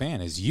is the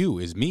fan, is you,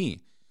 is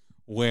me,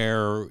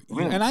 where,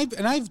 and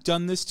I've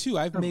done this too.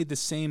 I've made the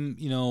same,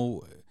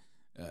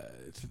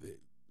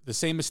 the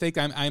same mistake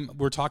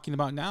we're talking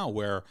about now,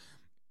 where,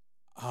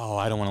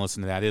 I don't want to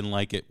listen to that. I didn't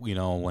like it,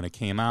 when it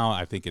came out.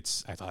 I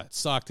thought it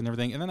sucked and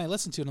everything. And then I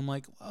listened to it and I'm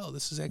like, oh,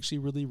 this is actually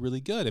really, really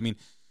good. I mean,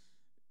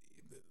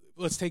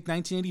 let's take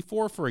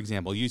 1984, for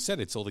example. You said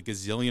it sold a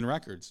gazillion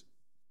records.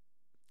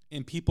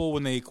 And people,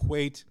 when they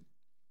equate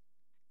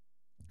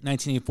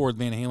 1984 with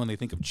Van Halen, they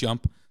think of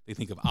Jump, they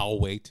think of I'll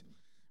Wait,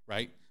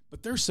 right?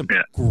 But there's some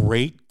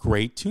great,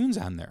 great tunes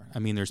on there. I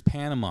mean, there's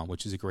Panama,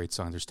 which is a great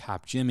song. There's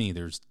Top Jimmy.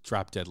 There's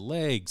Drop Dead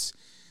Legs.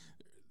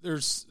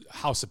 There's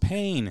House of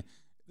Pain.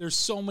 There's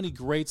so many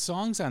great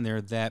songs on there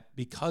that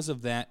because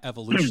of that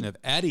evolution of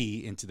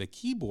Eddie into the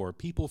keyboard,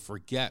 people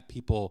forget,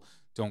 people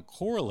don't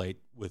correlate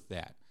with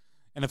that.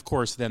 And of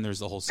course, then there's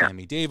the whole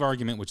Sammy Dave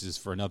argument, which is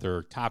for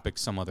another topic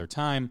some other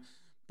time.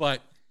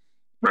 But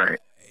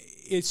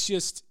it's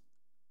just,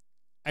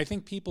 I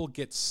think people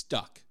get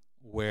stuck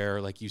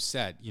where, like you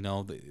said,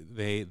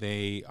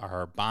 they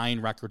are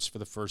buying records for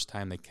the first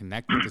time. They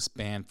connect with this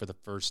band for the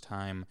first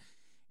time.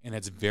 And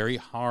it's very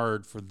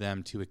hard for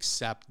them to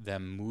accept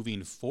them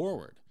moving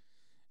forward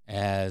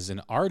as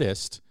an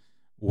artist.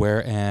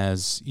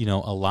 Whereas,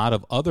 a lot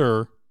of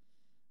other,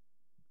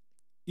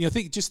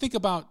 think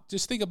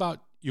about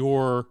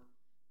your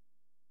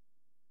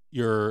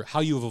how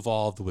you've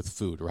evolved with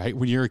food, right?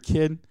 When you're a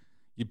kid,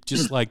 you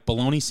just like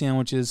bologna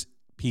sandwiches,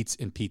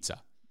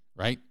 pizza,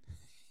 right?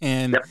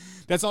 And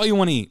that's all you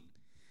want to eat.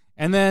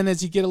 And then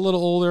as you get a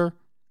little older,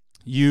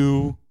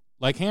 you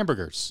like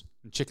hamburgers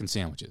and chicken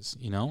sandwiches,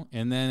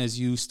 And then as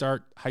you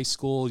start high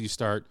school, you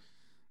start,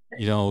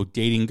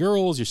 dating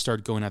girls, you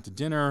start going out to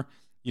dinner,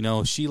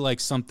 she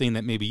likes something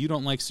that maybe you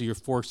don't like, so you're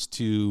forced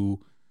to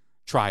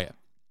try it.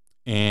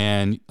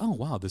 And, oh,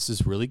 wow, this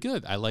is really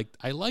good. I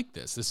like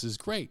this. This is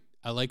great.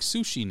 I like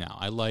sushi now.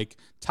 I like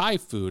Thai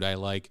food. I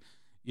like,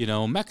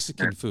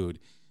 Mexican food.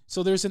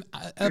 So there's an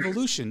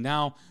evolution.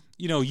 Now,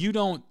 you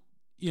don't,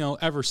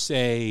 ever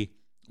say,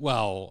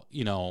 well,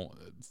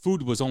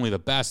 food was only the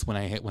best when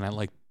I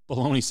like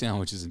bologna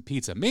sandwiches and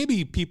pizza.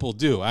 Maybe people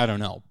do. I don't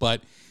know.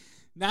 But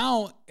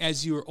now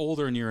as you're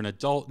older and you're an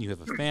adult and you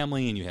have a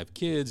family and you have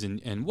kids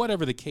and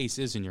whatever the case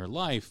is in your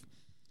life,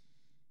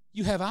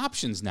 you have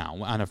options now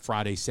on a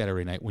Friday,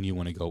 Saturday night when you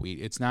want to go eat.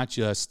 It's not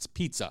just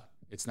pizza.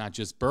 It's not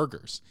just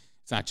burgers.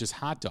 It's not just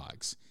hot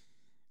dogs.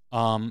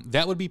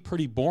 That would be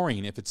pretty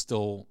boring if it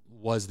still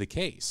was the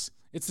case.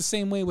 It's the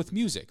same way with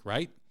music,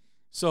 right?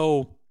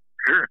 So,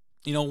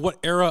 what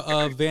era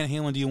of Van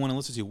Halen do you want to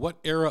listen to? What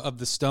era of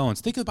the Stones?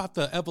 Think about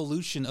the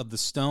evolution of the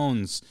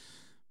Stones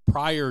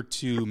prior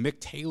to Mick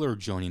Taylor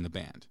joining the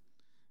band.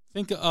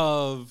 Think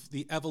of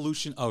the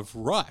evolution of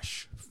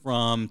Rush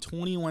from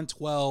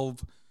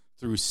 2112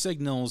 through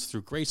Signals,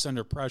 through Grace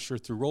Under Pressure,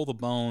 through Roll the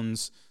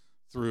Bones,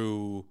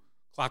 through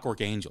Clockwork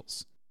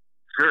Angels.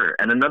 Sure,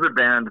 and another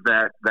band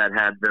that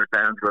had their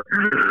fans with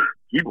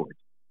keyboards.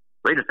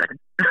 Wait a second.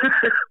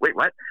 Wait,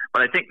 what?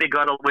 But I think they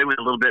got away with it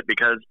a little bit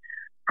because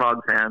prog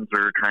fans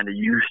are kind of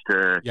used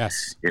to,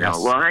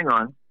 well, hang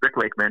on, Rick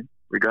Wakeman.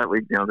 We're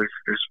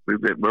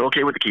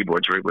okay with the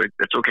keyboards.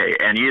 It's okay.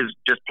 And he is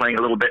just playing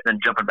a little bit and then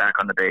jumping back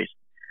on the bass.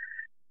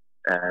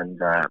 And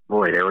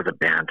boy, there was a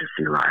band to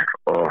see live.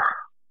 Oh,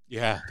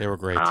 yeah, they were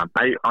great.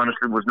 I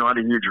honestly was not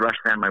a huge Rush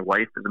fan. My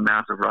wife is a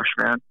massive Rush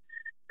fan,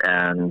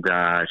 and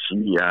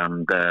she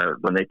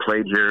when they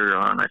played here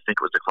on, I think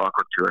it was the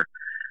Clockwork tour,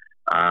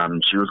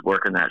 she was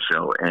working that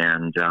show,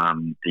 and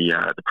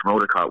the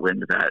promoter caught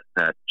wind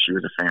that she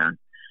was a fan,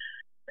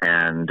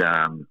 and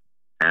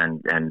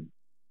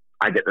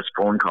I get this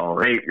phone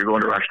call, hey, you're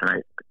going to Rush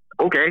tonight.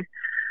 Okay,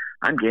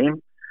 I'm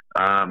game.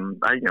 I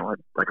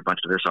like a bunch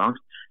of their songs,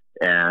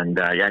 and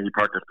he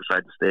parked us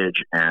beside the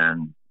stage,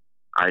 and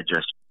I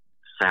just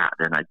sat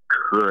and I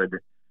could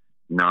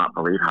not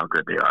believe how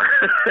good they are.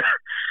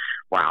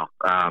 Wow.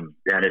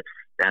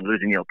 And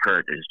losing Neil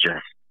Peart is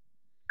just,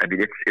 I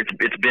mean,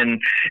 it's been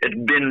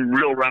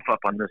real rough up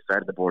on this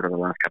side of the border the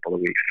last couple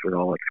of weeks with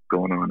all that's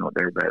going on out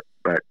there.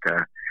 But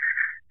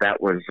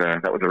that was a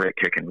right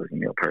kicking with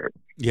Neil Peart.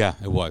 Yeah,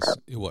 it was.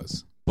 It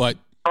was. But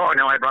oh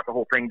no, I brought the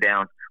whole thing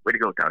down. Way to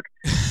go, Doug.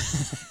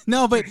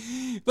 No, but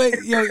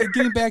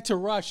getting back to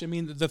Rush, I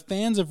mean, the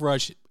fans of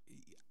Rush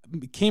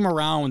came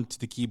around to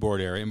the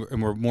keyboard era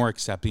and were more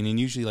accepting. And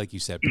usually, like you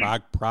said,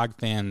 prog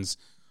fans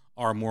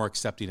are more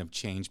accepting of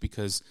change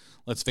because,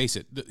 let's face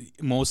it,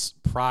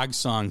 most prog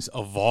songs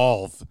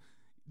evolve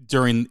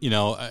during,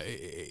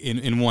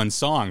 in one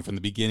song from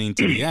the beginning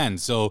to the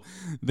end. So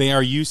they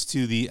are used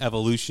to the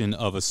evolution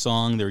of a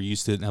song. They're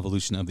used to an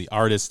evolution of the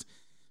artist.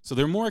 So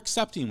they're more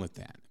accepting with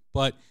that.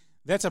 But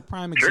that's a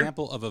prime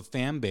example of a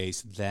fan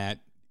base that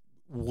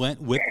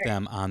went with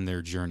them on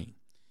their journey.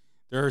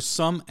 There are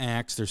some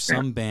acts, there's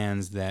some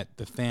bands that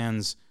the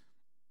fans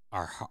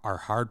are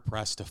hard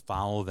pressed to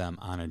follow them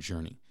on a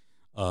journey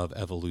of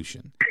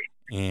evolution.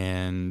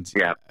 And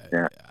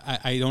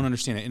I don't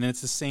understand it. And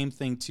it's the same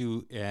thing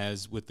too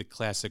as with the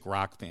classic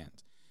rock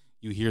fans.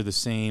 You hear the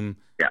same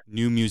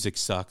new music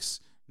sucks,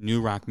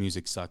 new rock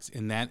music sucks,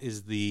 and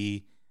that's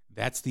the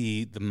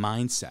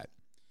mindset.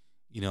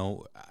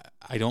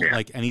 I don't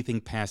like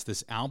anything past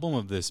this album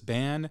of this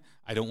band.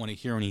 I don't want to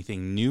hear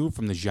anything new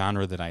from the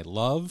genre that I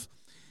love.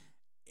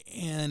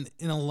 And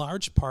in a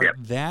large part,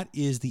 that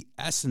is the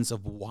essence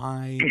of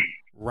why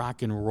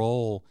rock and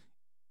roll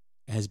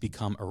has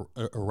become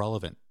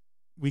irrelevant.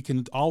 We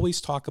can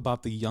always talk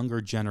about the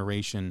younger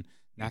generation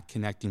not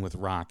connecting with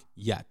rock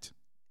yet.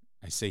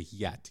 I say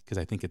yet because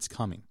I think it's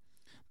coming.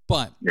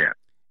 But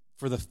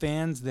for the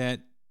fans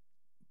that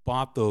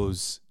bought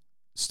those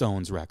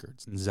Stones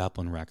records and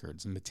Zeppelin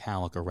records and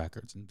Metallica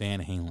records and Van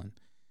Halen,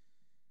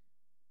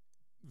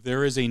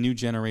 there is a new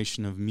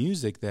generation of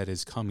music that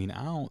is coming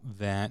out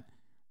that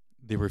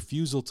the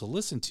refusal to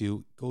listen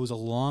to goes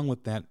along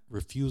with that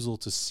refusal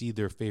to see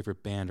their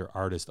favorite band or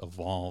artist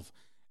evolve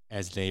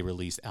as they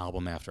release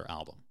album after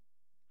album.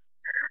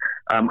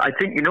 I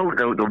think the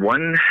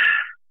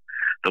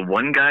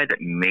one guy that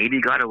maybe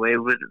got away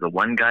with it, the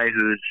one guy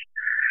whose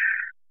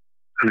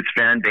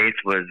fan base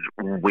was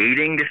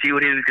waiting to see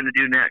what he was going to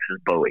do next is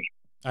Bowie.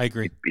 I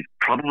agree. He's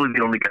probably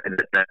the only guy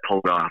that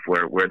pulled off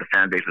where the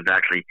fan base was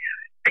actually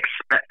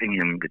expecting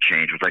him to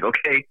change. It was like,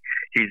 okay,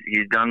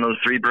 he's done those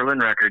 3 Berlin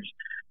records.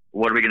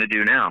 What are we going to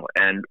do now?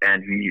 And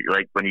he,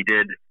 like, when he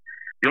did,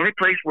 the only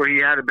place where he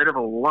had a bit of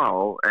a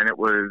lull, and it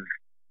was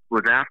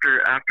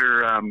after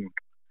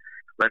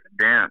Let's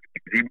Dance,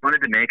 because he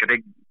wanted to make a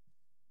big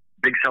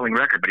selling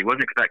record, but he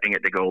wasn't expecting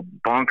it to go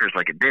bonkers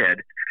like it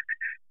did.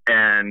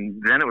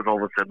 And then it was all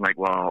of a sudden like,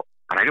 well,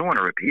 but I don't want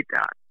to repeat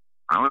that.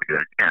 I want to do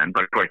that again.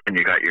 But of course, then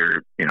you got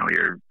your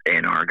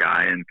A&R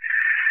guy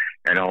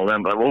and all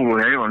them. But no. We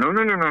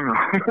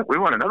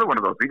want another one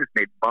of those. We just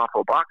made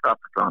awful box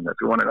office on this.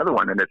 We want another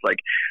one. And it's like,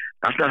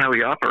 that's not how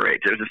he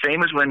operates. It was the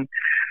same as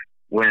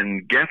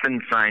when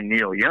Geffen signed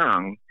Neil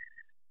Young.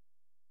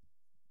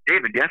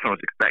 David Geffen was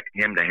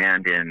expecting him to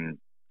hand in,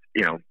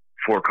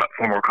 4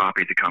 more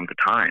copies to Come to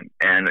Time,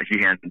 and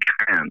he handed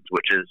Trans,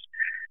 which is,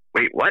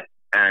 wait, what?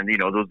 And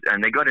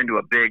and they got into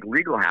a big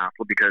legal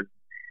hassle because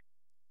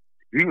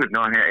he was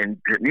not, and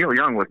Neil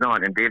Young was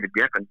not, in David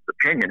Geffen's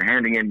opinion,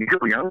 handing in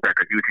Neil Young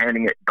records. He was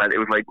handing it, but it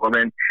was like, well,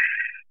 then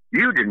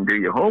you didn't do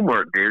your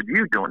homework, dude.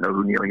 You don't know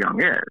who Neil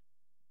Young is.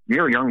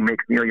 Neil Young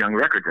makes Neil Young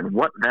records, and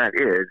what that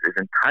is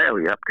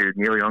entirely up to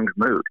Neil Young's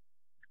mood.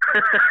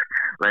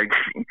 Like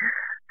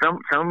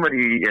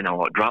somebody,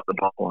 dropped the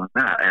ball on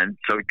that, and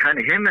so kind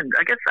of him, and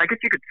I guess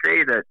you could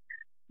say that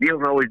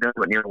Neil's always done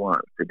what Neil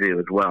wants to do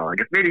as well. I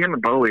guess maybe him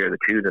and Bowie are the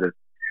two that have,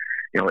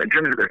 in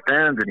terms of their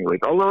fans anyways,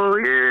 although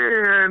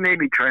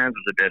maybe Trans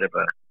was a bit of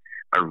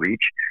a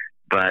reach,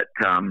 but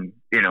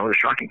the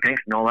Shocking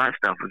Pinks and all that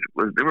stuff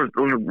those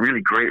were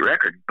really great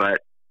records,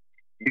 but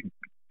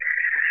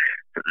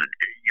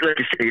like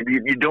you say,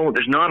 you don't,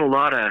 there's not a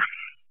lot of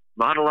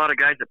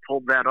guys that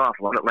pulled that off.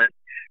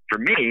 For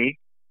me,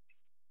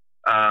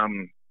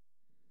 prime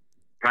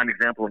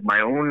example of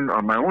my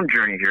own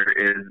journey here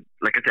is,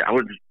 like I said, I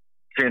was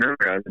saying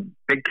earlier, I was a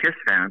big Kiss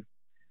fan,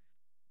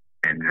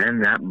 and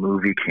then that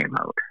movie came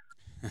out.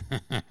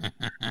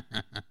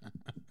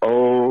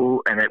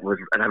 And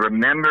I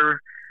remember,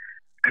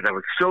 because I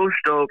was so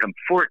stoked, I'm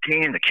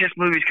 14, the Kiss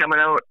movie's coming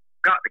out,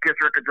 got the Kiss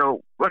records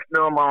out, listened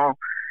to them all,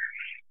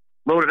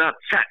 loaded up,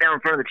 sat down in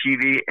front of the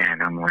TV,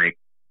 and I'm like,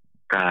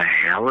 the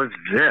hell is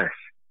this?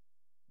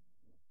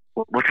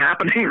 What's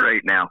happening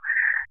right now?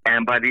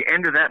 And by the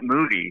end of that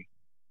movie,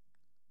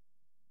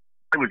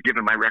 I was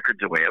giving my records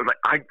away. I was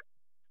like,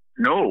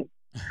 no.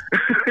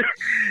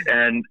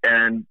 and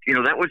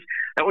that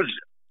was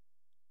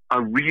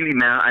a really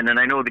and then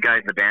I know the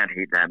guys in the band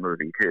hate that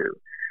movie too.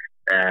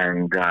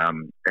 And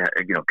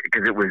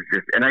because it was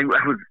just, and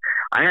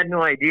I had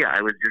no idea.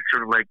 I was just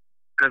sort of like,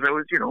 because I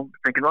was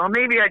thinking, well,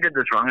 maybe I did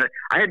this wrong.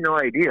 I had no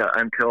idea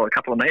until a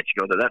couple of nights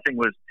ago that thing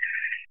was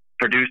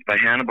produced by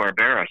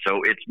Hanna-Barbera,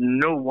 so it's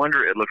no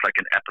wonder it looks like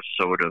an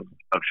episode of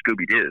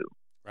Scooby-Doo.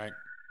 Right.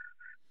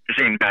 The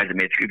same guys that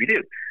made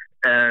Scooby-Doo.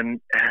 and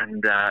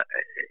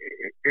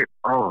it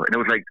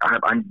was like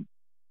I'm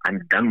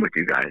done with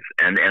you guys,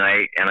 and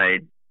I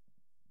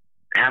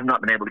have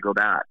not been able to go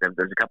back.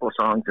 There's a couple of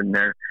songs in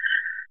there,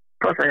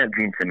 plus I have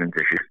Gene Simmons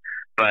issues,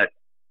 but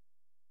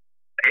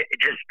it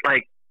just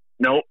like,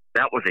 nope,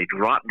 that was a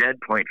drop dead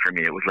point for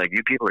me. It was like,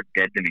 you people are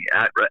dead to me.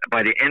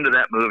 By the end of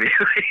that movie,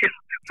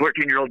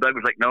 14-year-old Doug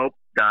was like, nope,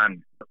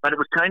 done. But it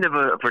was kind of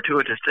a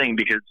fortuitous thing,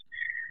 because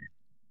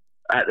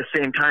at the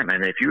same time, I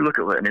mean, if you look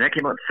at that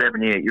came out in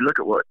 78. You look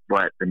at what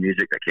the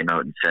music that came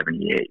out in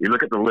 78. You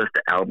look at the list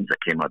of albums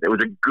that came out. It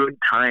was a good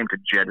time to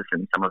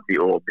jettison some of the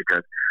old,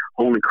 because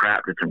holy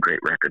crap, did some great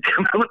records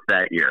come out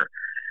that year.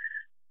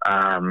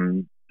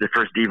 The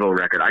first Devo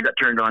record, I got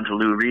turned on to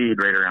Lou Reed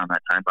right around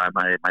that time by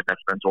my best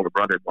friend's older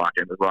brother. Walked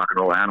in with Rock and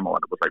Roll Animal,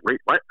 and it was like, wait,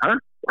 what? Huh?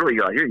 What do we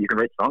got here? You can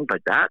write songs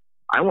like that?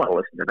 I want to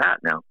listen to that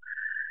now.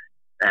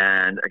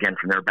 And again,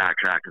 from there,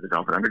 backtrack to the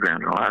Velvet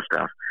Underground and all that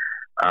stuff.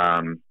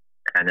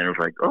 And then it was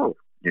like, oh,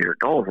 New York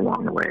Dolls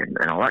along the way,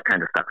 and all that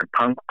kind of stuff. And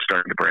punk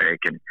starting to break,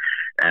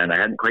 and I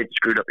hadn't quite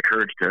screwed up the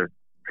courage to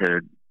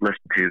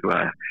listen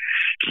to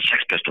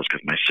Sex Pistols,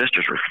 because my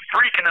sisters were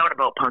freaking out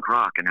about punk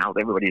rock and how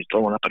everybody's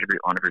blowing up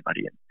on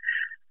everybody. And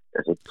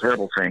it's a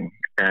terrible thing.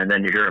 And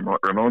then you hear a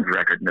Ramones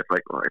record, and it's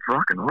like, well, it's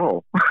rock and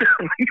roll.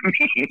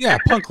 Yeah,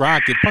 punk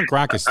rock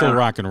is still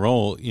rock and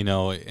roll,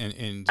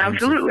 and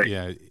absolutely.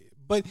 Yeah,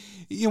 but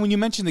when you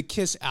mention the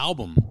Kiss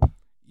album,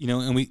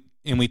 and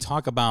we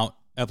talk about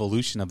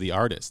evolution of the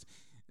artist,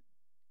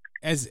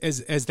 as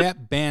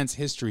that band's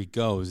history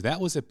goes, that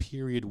was a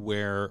period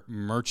where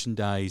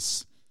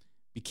merchandise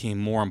became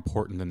more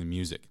important than the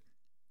music.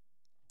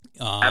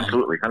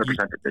 Absolutely, 100%.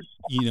 It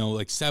did.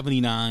 Like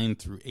 79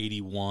 through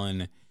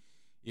 81,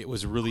 it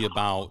was really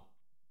about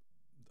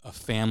a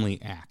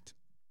family act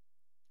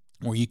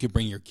where you could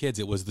bring your kids.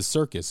 It was the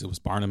circus. It was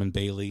Barnum and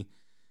Bailey,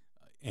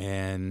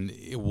 and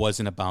it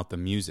wasn't about the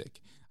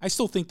music. I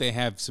still think they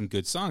have some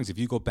good songs. If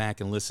you go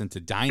back and listen to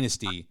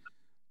Dynasty,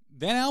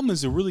 that album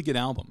is a really good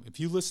album.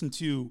 If you listen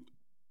to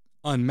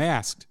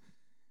Unmasked,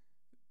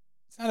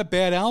 it's not a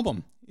bad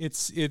album.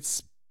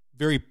 It's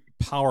very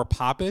power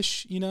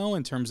pop-ish,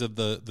 in terms of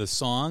the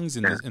songs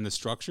and the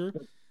structure,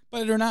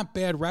 but they're not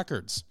bad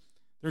records.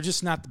 They're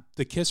just not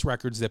the Kiss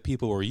records that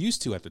people were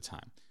used to at the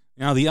time.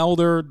 Now, The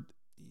Elder,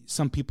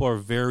 some people are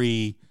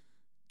very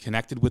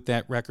connected with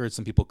that record.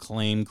 Some people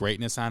claim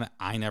greatness on it.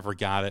 I never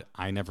got it.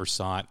 I never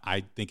saw it.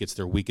 I think it's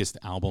their weakest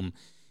album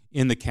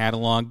in the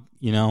catalog,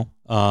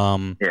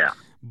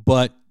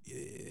 But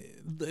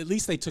at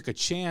least they took a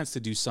chance to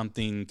do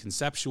something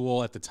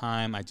conceptual at the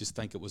time. I just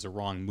think it was a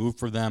wrong move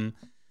for them.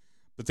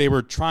 But they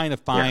were trying to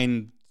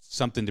find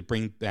something to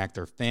bring back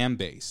their fan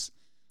base.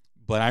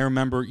 But I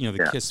remember,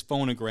 the Kiss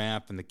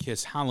phonograph and the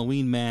Kiss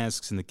Halloween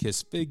masks and the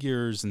Kiss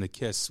figures and the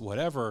Kiss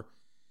whatever.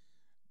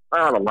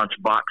 Oh, the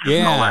lunchbox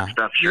and all that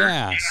stuff. Sure.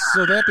 Yeah.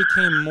 So that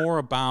became more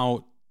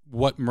about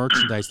what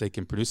merchandise they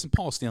can produce. And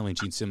Paul Stanley and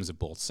Gene Simmons have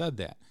both said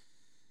that.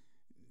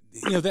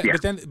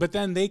 But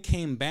then they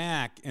came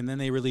back, and then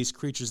they released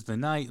Creatures of the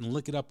Night and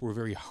Lick It Up were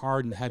very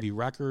hard and heavy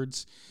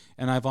records.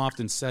 And I've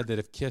often said that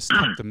if Kiss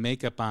kept the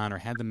makeup on or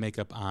had the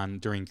makeup on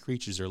during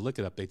Creatures or Lick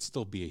It Up, they'd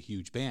still be a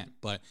huge band.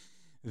 But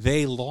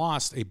they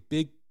lost a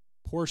big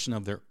portion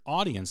of their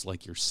audience,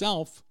 like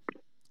yourself,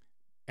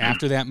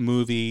 after that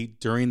movie,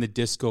 during the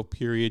disco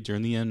period,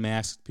 during the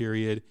Unmasked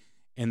period,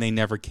 and they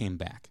never came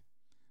back.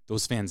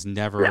 Those fans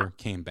never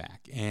came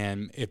back.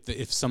 And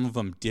if some of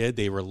them did,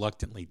 they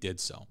reluctantly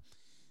did so.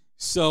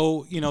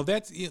 So,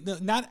 that's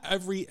not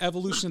every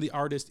evolution of the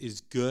artist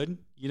is good.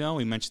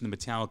 We mentioned the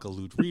Metallica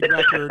Lou Reed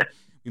record.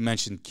 We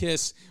mentioned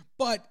Kiss.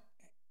 But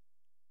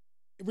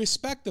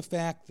respect the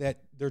fact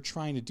that they're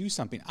trying to do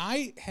something.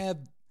 I have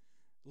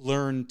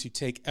learned to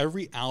take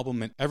every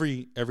album and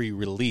every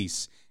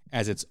release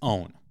as its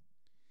own.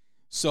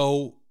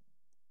 So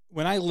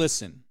when I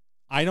listen,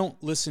 I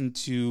don't listen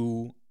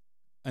to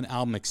an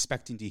album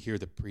expecting to hear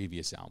the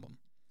previous album.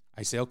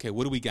 I say, okay,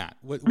 what do we got?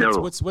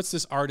 What's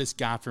this artist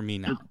got for me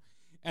now?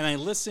 And I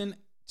listen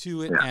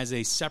to it as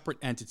a separate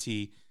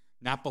entity,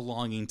 not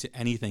belonging to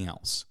anything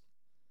else.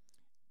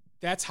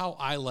 That's how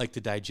I like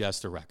to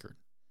digest a record.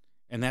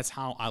 And that's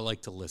how I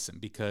like to listen,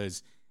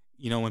 because,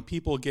 when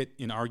people get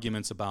in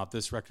arguments about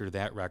this record or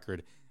that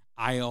record,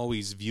 I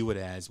always view it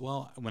as,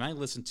 well, when I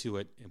listen to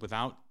it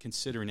without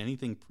considering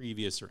anything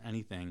previous or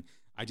anything,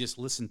 I just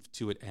listen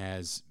to it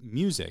as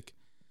music.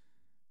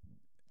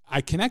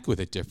 I connect with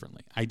it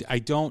differently. I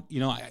don't,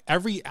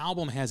 every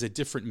album has a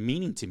different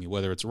meaning to me,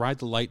 whether it's Ride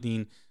the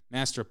Lightning,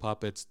 Master of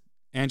Puppets,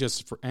 and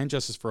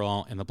Justice for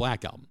All, and the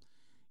Black Album.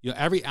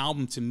 Every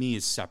album to me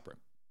is separate.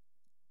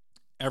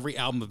 Every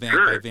album of Van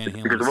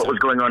Halen. Because of what was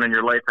going on in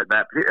your life at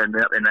that in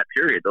that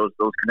period, those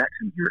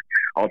connections are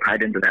all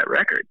tied into that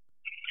record.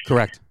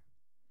 Correct.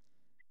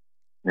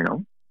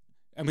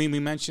 I mean,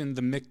 we mentioned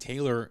the Mick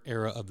Taylor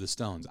era of the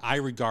Stones. I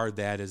regard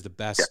that as the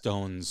best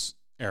Stones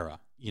era.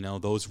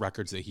 Those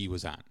records that he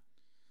was on.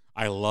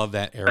 I love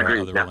that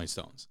era of the Rolling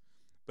Stones.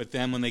 But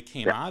then when they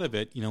came out of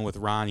it, with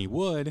Ronnie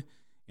Wood,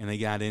 and they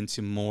got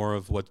into more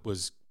of what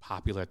was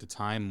popular at the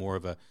time, more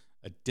of a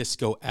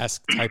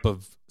disco-esque type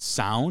of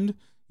sound,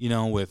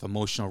 with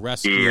Emotional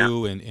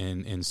Rescue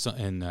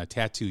and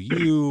Tattoo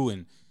You,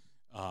 and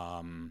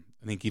I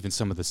think even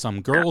some of the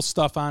Some Girls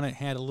stuff on it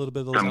had a little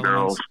bit of those Some elements.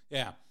 Girls.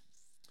 Yeah.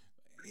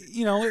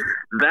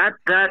 That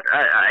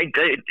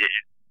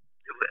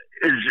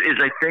is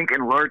I think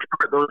in large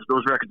part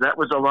those records. That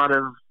was a lot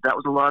of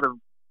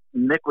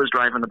Mick was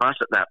driving the bus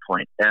at that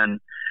point, and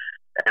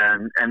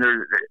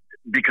there,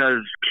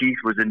 because Keith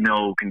was in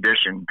no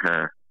condition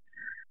to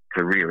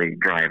really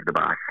drive the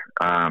bus.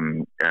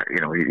 He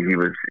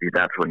was,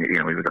 that's when,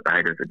 he was at the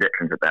height of his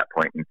addictions at that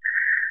point.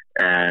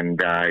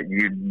 And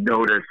you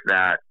notice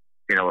that,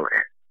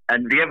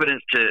 and the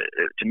evidence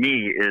to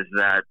me is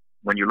that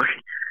when you look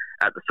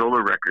at the solo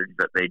records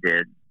that they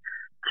did,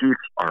 Keith's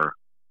are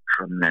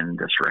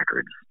tremendous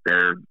records.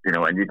 They're,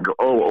 and you can go,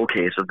 oh,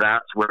 okay, so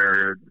that's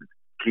where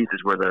Keith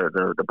is, where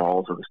the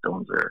balls of the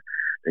Stones are.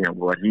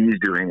 What he's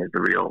doing is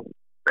the real,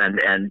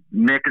 and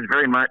Mick is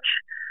very much,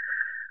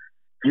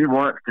 he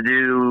wants to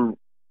do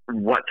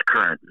what's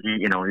current.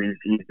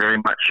 He's very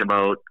much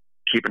about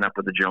keeping up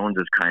with the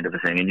Joneses kind of a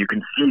thing, and you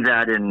can see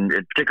that in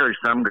particularly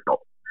Some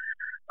Girl,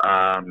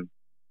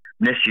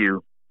 Miss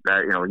You.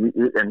 That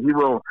and he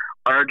will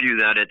argue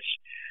that it's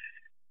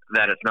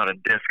not a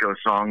disco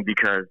song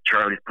because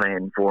Charlie's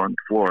playing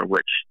 4-on-4,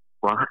 which,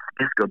 well, that's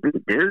a disco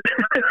beat, dude.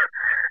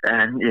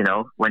 And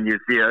when you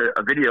see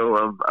a video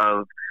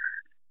of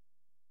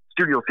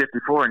Studio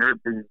 54 and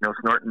everybody,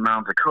 snorting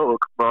mounds of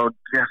coke, well,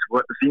 guess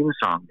what the theme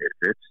song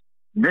is? It's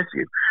Miss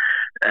You.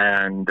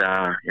 And,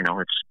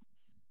 it's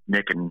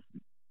Nick and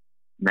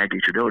Maggie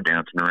Trudeau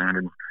dancing around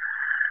in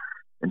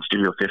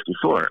Studio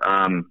 54.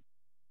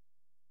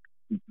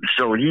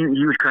 So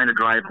he was kind of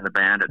driving the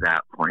band at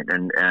that point,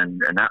 and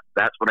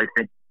that's what I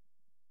think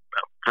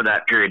for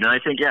that period. And I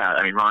think,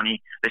 Ronnie,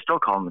 they still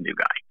call him the new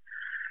guy.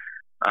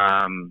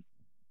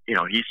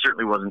 He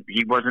certainly wasn't.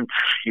 He's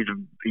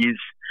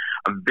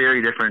a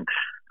very different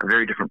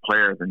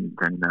player than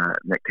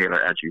Mick Taylor,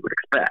 as you would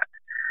expect.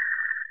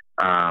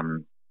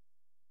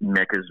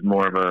 Mick is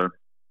more of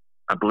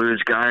a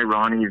blues guy.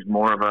 Ronnie is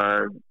more of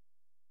a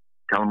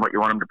tell him what you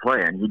want him to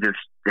play, and he just,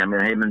 him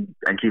and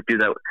Keith do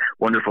that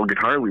wonderful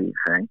guitar lead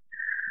thing.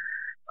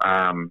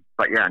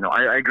 But yeah, no,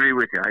 I agree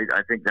with you.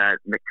 I think that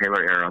Mick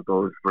Taylor era,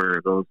 those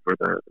were the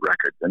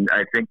records, and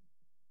I think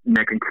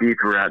Mick and Keith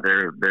were at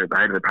their the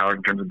height of their powers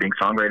in terms of being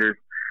songwriters.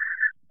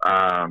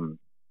 That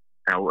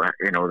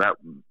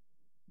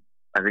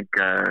I think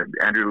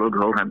Andrew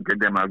Loog Oldham did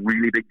them a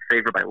really big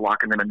favor by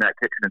locking them in that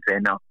kitchen and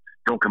saying, "No,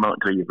 don't come out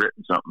until you've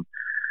written something."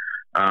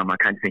 I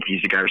kind of think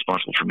he's the guy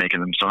responsible for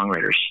making them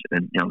songwriters,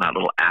 and that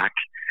little act.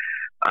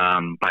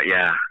 But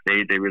yeah,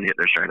 they really hit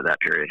their stride at that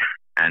period,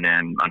 and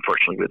then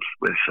unfortunately with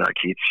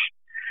Keith's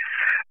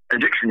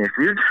addiction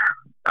issues,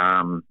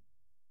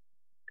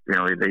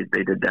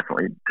 they did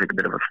definitely take a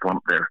bit of a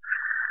slump there,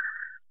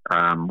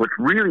 which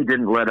really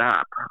didn't let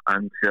up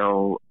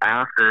until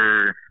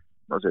after,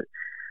 what was it?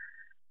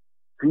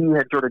 He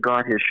had sort of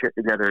got his shit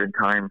together in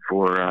time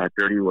for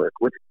Dirty Work,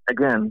 which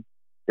again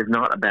is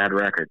not a bad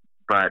record.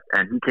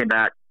 And he came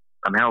back,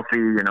 I'm healthy,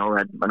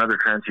 had another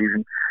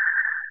transfusion,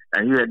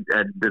 and he had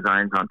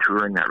designs on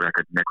touring that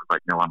record. Nick was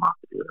like, no, I'm off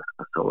to do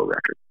a solo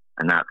record.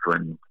 And that's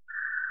when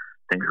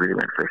things really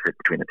went thick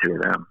between the two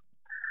of them.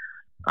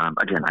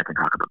 Again, I can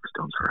talk about the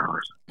Stones for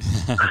hours.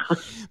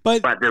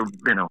 but they're,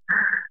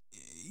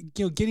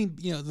 getting,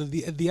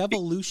 the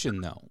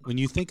evolution though, when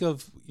you think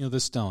of,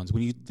 the Stones,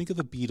 when you think of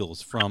the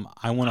Beatles, from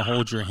I Want to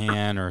Hold Your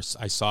Hand or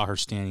I Saw Her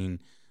Standing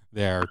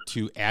There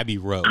to Abbey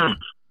Road,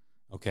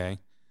 okay?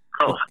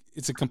 Oh,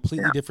 it's a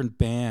completely different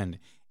band.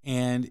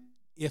 And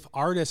if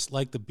artists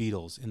like the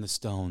Beatles and the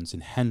Stones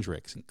and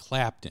Hendrix and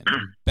Clapton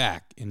and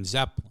Beck and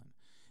Zeppelin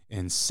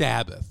and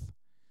Sabbath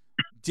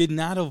did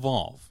not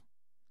evolve,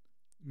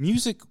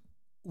 music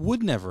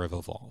would never have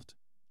evolved,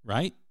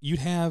 right? You'd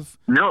have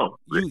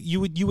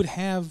you would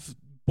have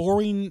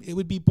boring. It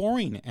would be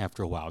boring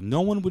after a while.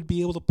 No one would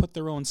be able to put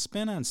their own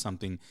spin on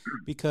something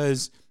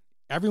because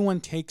everyone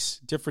takes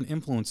different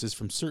influences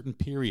from certain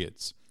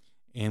periods.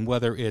 And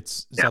whether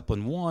it's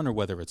Zeppelin 1 or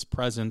whether it's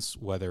Presence,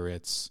 whether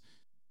it's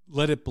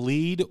Let It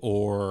Bleed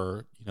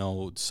or,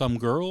 Some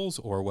Girls,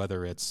 or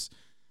whether it's,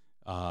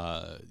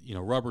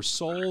 Rubber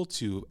Soul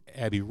to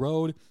Abbey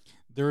Road,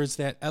 there is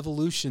that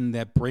evolution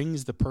that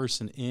brings the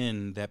person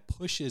in, that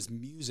pushes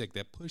music,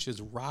 that pushes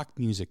rock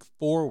music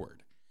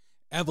forward.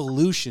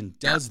 Evolution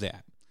does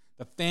that.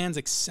 The fans'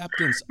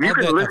 acceptance of that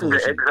evolution. You can listen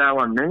to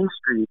Exile on Main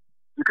Street.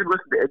 You can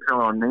listen to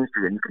Exile on Main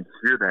Street and you can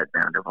hear that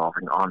band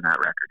evolving on that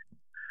record.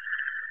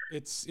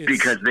 It's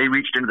because they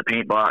reached into the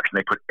paint box and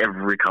they put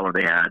every color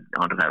they had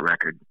onto that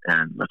record,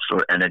 and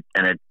it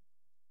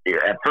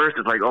at first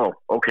it's like, oh,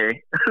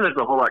 okay, there's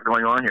a whole lot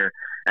going on here,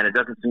 and it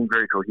doesn't seem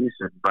very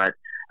cohesive. But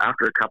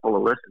after a couple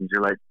of listens,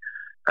 you're like,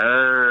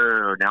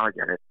 oh, now I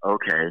get it.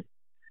 Okay,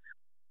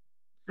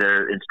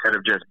 they're, instead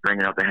of just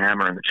bringing out the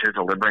hammer and the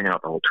chisel, they're bringing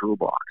out the whole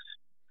toolbox.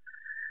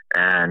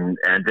 And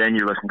then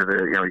you listen to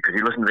because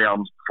you listen to the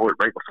albums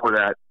right before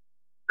that,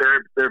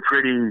 they're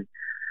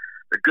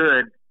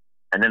good.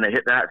 And then they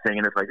hit that thing,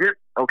 and it's like,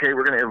 okay,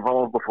 we're going to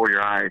evolve before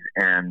your eyes,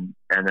 and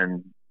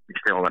then you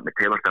say all that Mick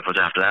Taylor stuff was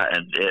after that,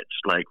 and it's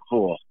like,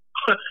 cool.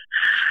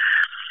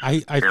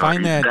 I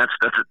find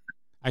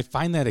I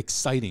find that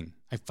exciting.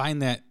 I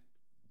find that,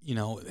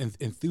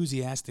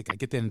 enthusiastic. I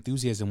get that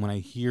enthusiasm when I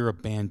hear a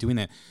band doing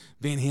that.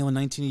 Van Halen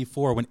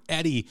 1984, when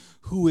Eddie,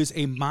 who is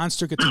a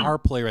monster guitar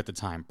player at the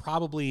time,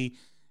 probably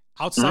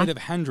outside of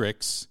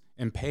Hendrix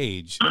and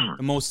Page,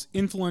 the most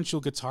influential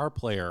guitar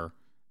player,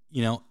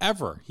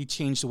 ever. He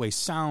changed the way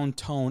sound,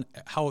 tone,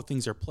 how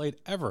things are played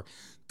ever.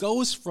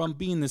 Goes from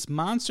being this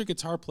monster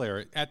guitar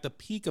player at the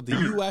peak of the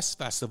U.S.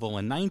 Festival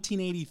in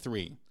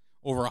 1983,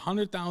 over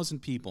 100,000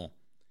 people,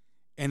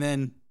 and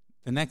then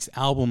the next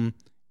album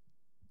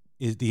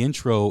is the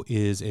intro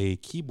is a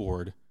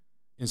keyboard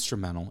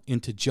instrumental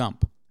into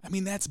Jump. I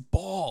mean, that's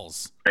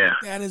balls. Yeah.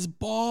 That is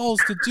balls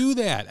to do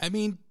that. I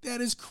mean,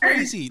 that is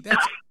crazy.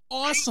 That's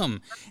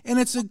awesome. And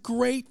it's a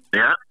great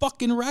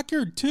fucking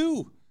record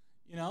too,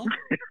 Yeah.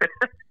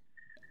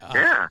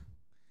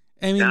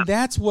 I mean,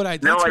 that's what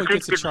what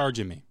gets a charge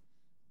in me.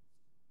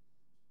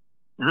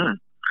 Mm-hmm.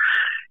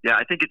 Yeah,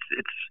 I think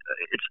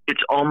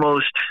it's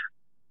almost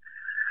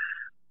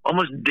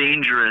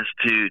dangerous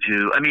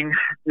to. I mean,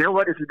 you know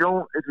what? If you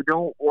don't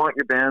want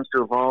your bands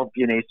to evolve,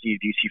 be an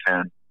AC/DC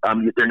fan.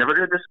 They're never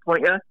going to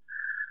disappoint you.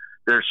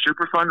 They're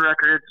super fun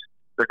records.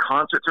 Their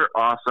concerts are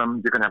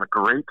awesome. You're going to have a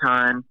great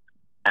time,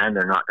 and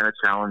they're not going to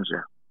challenge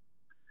you.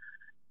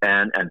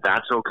 And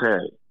that's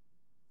okay.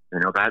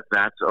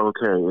 That's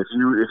okay. If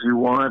you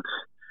want,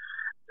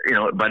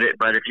 but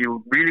if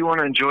you really want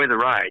to enjoy the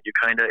ride, you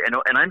kind of,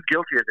 and I'm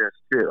guilty of this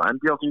too. I'm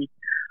guilty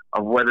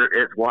of whether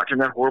it's watching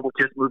that horrible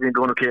Kiss movie and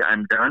going, okay,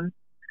 I'm done.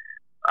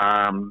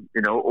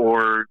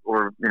 Or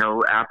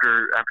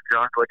after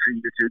Josh Poetry,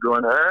 you two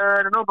going,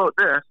 I don't know about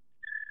this.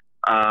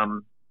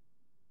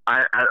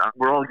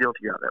 We're all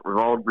guilty of it.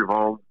 We've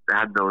all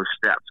had those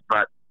steps,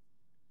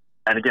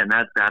 and again,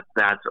 that's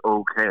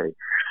okay.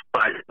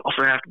 But you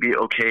also have to be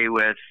okay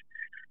with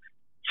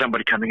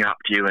somebody coming up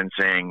to you and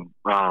saying,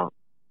 well,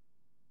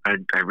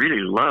 I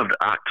really loved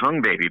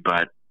Achtung Baby,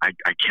 but I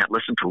can't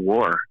listen to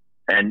War.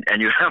 And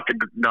you have to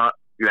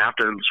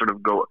sort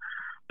of go,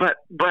 but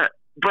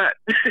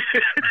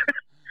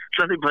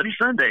Sunday Bloody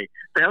Sunday,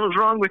 the hell is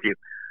wrong with you?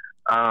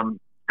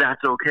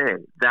 That's okay.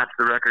 That's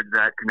the record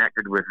that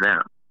connected with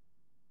them.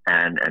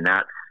 And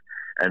that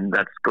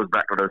goes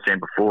back to what I was saying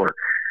before.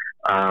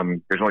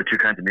 There's only two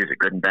kinds of music,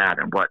 good and bad,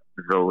 and what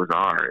those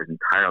are is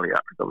entirely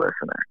up to the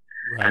listener.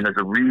 Right. And there's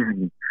a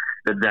reason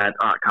that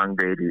Achtung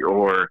Baby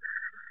or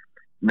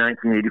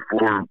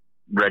 1984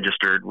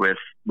 registered with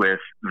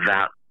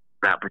that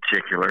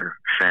particular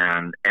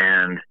fan,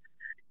 and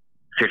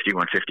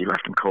 5150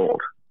 left him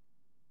cold.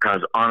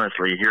 Because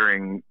honestly,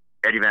 hearing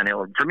Eddie Van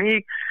Halen, for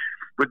me,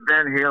 with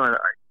Van Halen,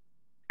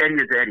 Eddie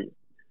is Eddie.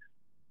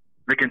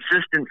 The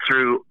consistent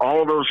through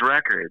all those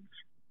records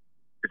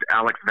is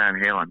Alex Van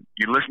Halen.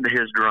 You listen to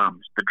his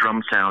drums, the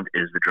drum sound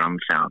is the drum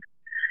sound.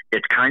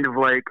 It's kind of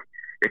like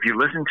if you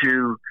listen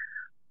to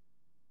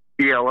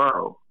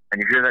ELO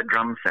and you hear that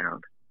drum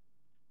sound,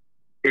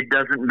 it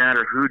doesn't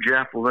matter who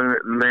Jeff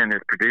Lynne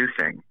is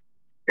producing.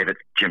 If it's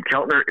Jim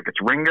Keltner, if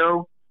it's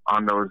Ringo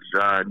on those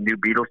new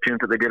Beatles tunes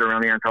that they did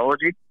around the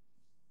anthology,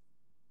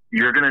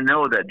 you're going to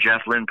know that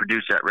Jeff Lynne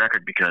produced that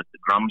record because the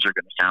drums are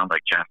going to sound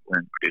like Jeff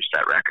Lynne produced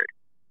that record.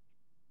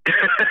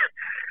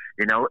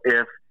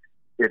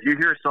 If you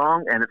hear a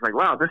song and it's like,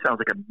 wow, this sounds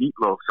like a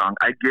Meatloaf song,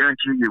 I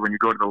guarantee you when you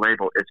go to the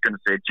label, it's going to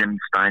say Jim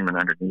Steinman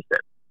underneath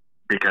it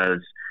because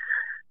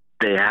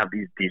they have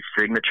these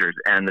signatures.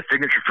 And the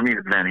signature for me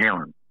with Van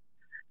Halen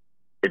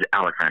is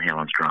Alex Van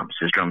Halen's drums,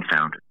 his drum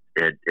sound.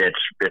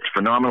 It's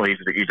phenomenal. He's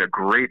a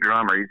great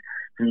drummer.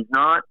 He's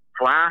not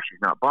Flash. He's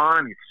not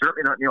Bonham. He's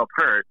certainly not Neil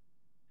Peart.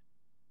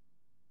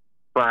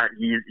 But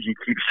he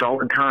keeps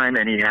salt in time,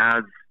 and he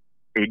has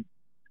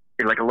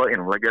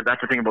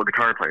that's the thing about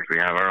guitar players. We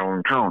have our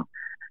own tone.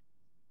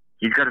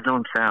 He's got his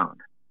own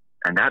sound,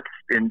 and that's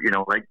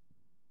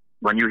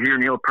when you hear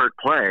Neil Peart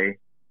play,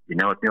 you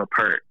know it's Neil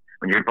Peart.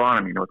 When you hear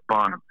Bonham, you know it's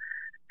Bonham.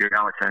 You hear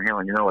Alex Van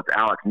Halen, you know it's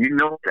Alex, and you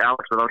know it's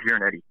Alex without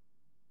hearing Eddie.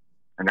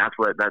 And that's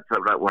what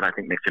I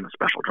think makes him a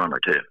special drummer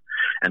too,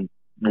 and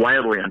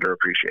wildly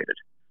underappreciated.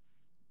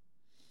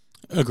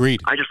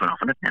 Agreed. I just went off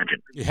on a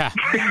tangent. Yeah.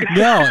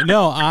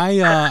 No.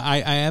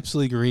 I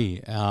absolutely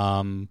agree.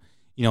 Van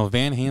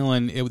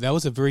Halen, that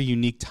was a very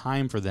unique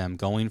time for them,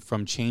 going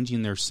from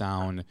changing their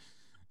sound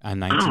in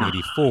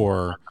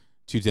 1984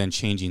 to then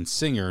changing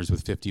singers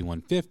with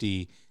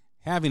 5150,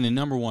 having a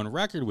number one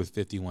record with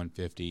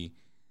 5150.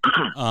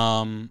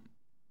 The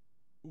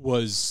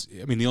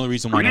only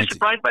reason why. Were you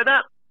surprised by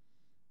that?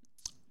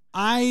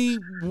 I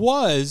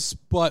was,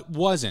 but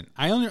wasn't.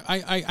 I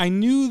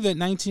knew that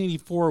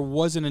 1984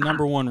 wasn't a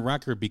number one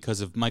record because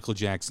of Michael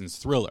Jackson's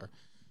Thriller.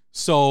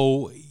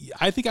 So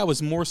I think I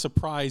was more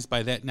surprised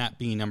by that not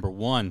being number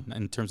one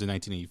in terms of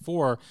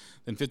 1984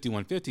 than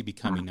 5150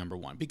 becoming number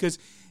one, because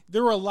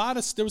there was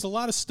a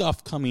lot of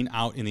stuff coming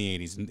out in the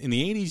 80s. In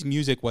the 80s,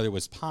 music, whether it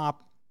was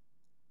pop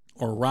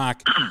or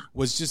rock,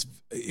 was just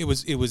it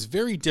was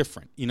very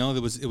different.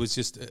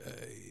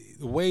 There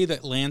way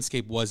that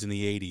landscape was in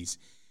the 80s.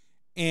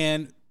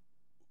 And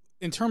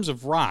in terms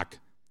of rock,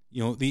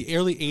 the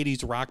early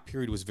 80s rock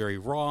period was very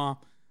raw.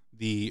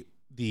 The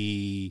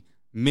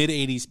mid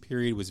 80s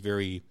period was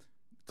very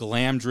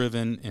glam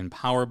driven and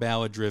power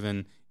ballad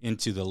driven,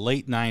 into the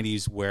late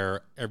 90s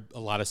where a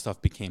lot of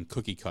stuff became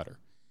cookie cutter.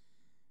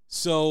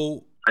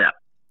 So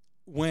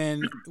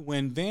when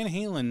Van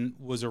Halen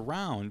was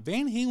around,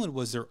 Van Halen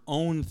was their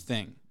own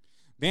thing.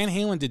 Van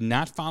Halen did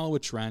not follow a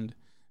trend.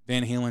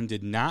 Van Halen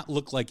did not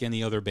look like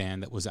any other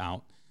band that was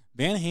out.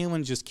 Van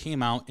Halen just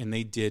came out and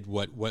they did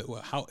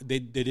how they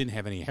didn't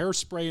have any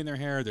hairspray in their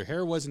hair. Their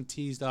hair wasn't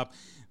teased up.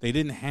 They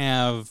didn't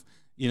have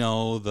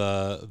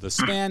the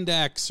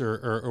spandex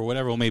or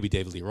whatever. Well, maybe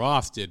David Lee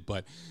Roth did,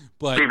 but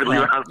David Lee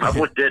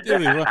Roth did.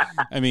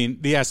 I mean,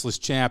 the assless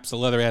chaps, the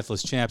leather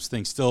assless chaps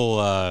thing still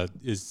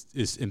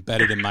is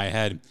embedded in my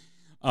head.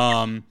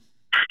 But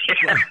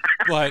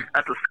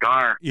that's a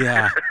scar.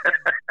 Yeah,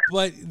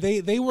 but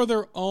they were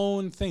their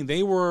own thing.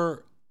 They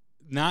were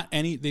not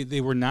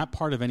they were not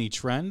part of any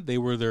trend. They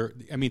were their.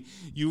 I mean,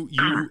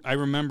 I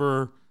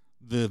remember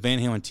the Van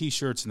Halen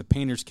T-shirts and the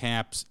painter's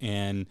caps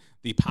and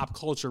the pop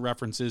culture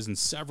references in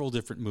several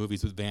different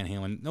movies with Van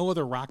Halen. No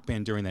other rock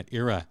band during that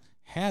era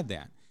had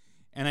that.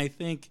 And I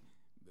think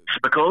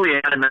Spicoli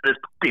had him at his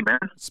party, man.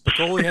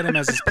 Spicoli had him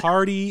as his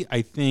party.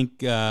 I think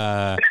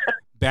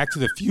Back to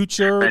the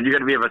Future. And you got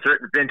to be of a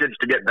certain vintage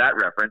to get that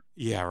reference.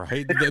 Yeah,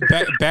 right.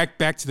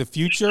 Back to the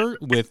Future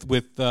with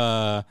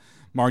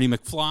Marty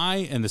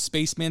McFly and the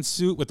spaceman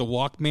suit with the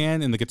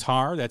Walkman and the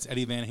guitar. That's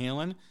Eddie Van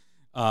Halen.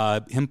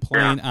 Him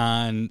playing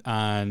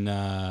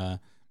on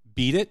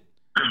Beat It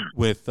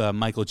with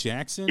Michael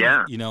Jackson.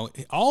 Yeah.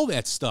 All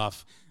that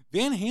stuff.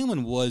 Van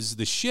Halen was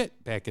the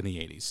shit back in the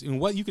 80s. And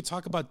what you could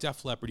talk about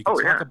Def Leppard, you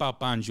could talk about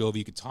Bon Jovi,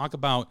 you could talk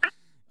about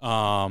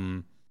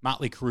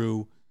Motley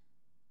Crue.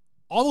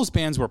 All those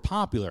bands were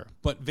popular,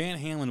 but Van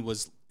Halen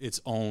was its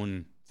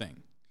own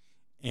thing.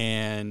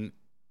 And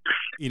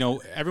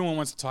everyone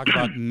wants to talk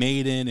about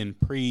Maiden and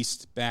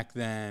Priest back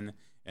then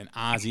and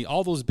Ozzy.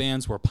 All those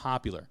bands were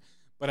popular.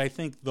 But I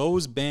think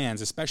those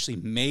bands, especially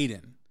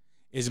Maiden,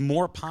 is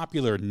more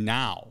popular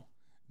now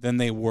than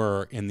they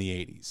were in the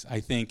 80s. I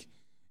think,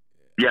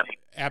 yeah,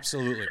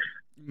 absolutely.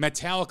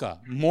 Metallica,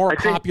 more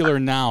popular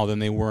now than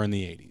they were in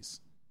the 80s.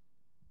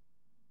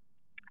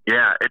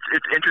 Yeah,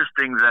 it's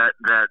interesting that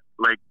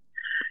like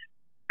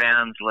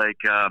bands like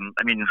when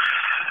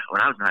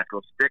I was in high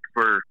school, Styx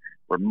were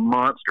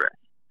monstrous.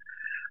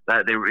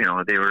 That they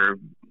were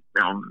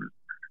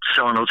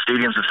selling out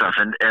stadiums and stuff,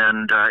 and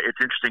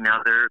it's interesting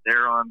now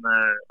they're on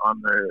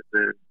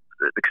the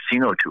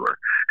casino tour.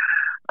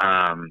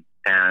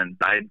 And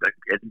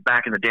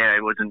back in the day, I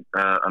wasn't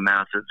a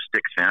massive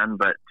Styx fan,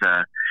 but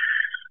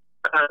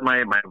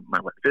my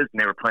wife is,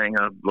 and they were playing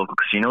a local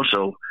casino,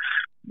 so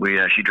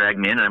she dragged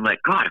me in, and I'm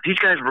like, God, if these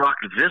guys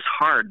rocked this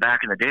hard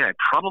back in the day, I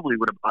probably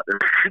would have bought their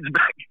records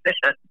back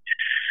then.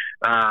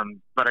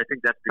 But I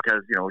think that's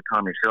because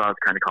Tommy Shaw is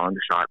kind of calling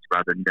the shots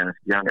rather than Dennis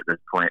Young at this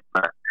point.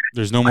 But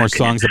there's no more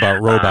songs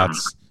about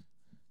robots.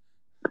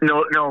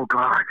 No,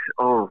 God,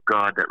 oh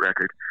God, that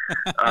record.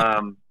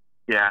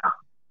 Yeah,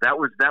 that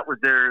was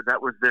their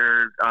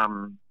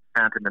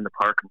Phantom in the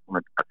Park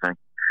moment, I think.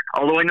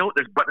 Although I know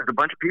there's a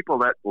bunch of people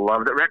that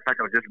love that record. In fact,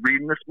 I was just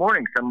reading this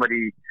morning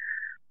somebody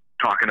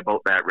talking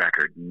about that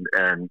record,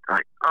 and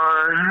like,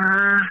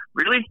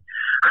 really?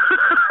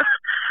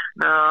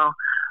 No.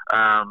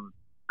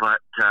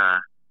 But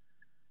that's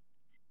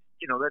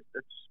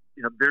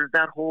there's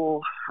that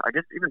whole, I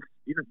guess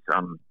even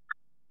some.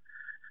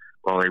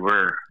 Well, they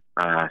were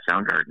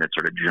Soundgarden that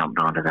sort of jumped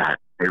onto that.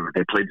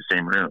 They played the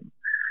same room,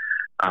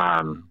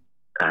 and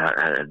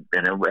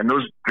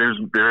those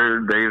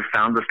they've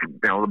found this.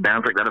 The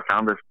bands like that have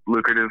found this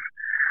lucrative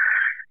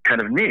kind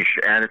of niche,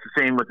 and it's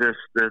the same with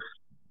this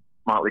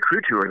Motley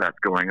Crue tour that's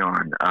going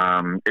on.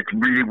 It's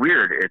really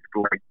weird. It's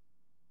like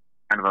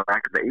kind of a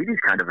back of the 80s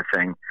kind of a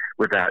thing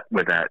with that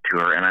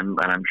tour, and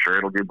I'm sure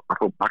it'll do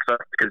box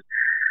office because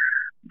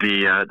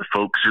the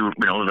folks who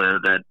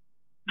the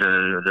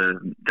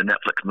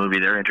Netflix movie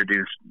there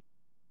introduced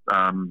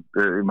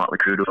the Motley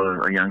Crue to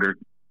a younger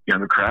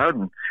crowd,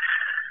 and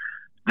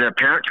the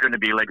parents are going to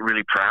be like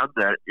really proud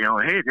that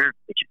hey, the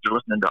kids are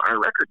listening to our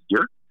records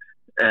here,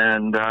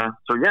 and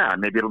so yeah,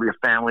 maybe it'll be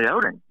a family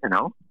outing, and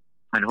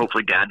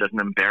hopefully Dad doesn't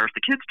embarrass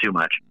the kids too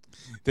much.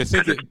 It's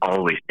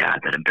always Dad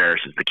that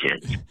embarrasses the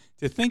kids.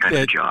 To think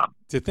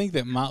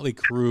that Motley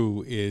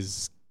Crue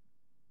is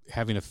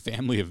having a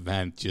family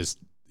event just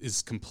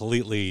is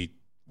completely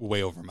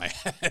way over my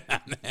head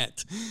on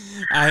that.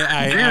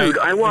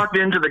 I walked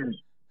into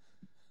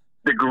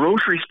the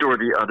grocery store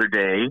the other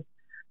day,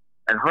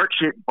 and Heart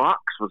Shaped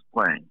Box was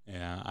playing.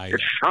 Yeah,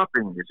 it's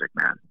shopping music,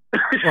 man.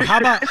 Or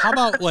how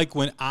about like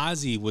when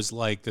Ozzy was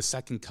like the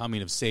second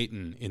coming of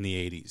Satan in the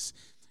 80s,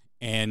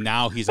 and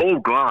now he's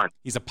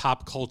a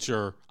pop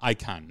culture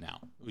icon now,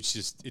 which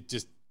it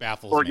just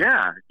baffles me. Well,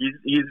 yeah,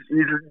 he's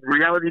a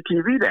reality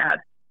TV dad.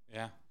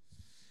 Yeah.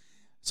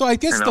 So I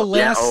guess the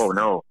last. Yeah, oh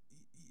no.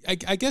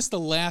 I guess the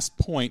last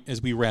point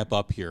as we wrap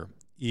up here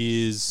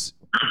is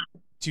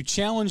to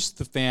challenge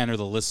the fan or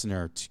the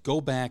listener to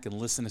go back and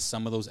listen to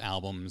some of those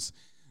albums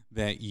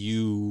that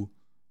you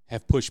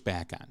have pushed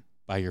back on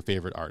by your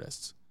favorite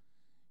artists.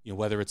 You know,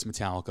 whether it's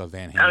Metallica,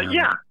 Van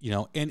Halen, you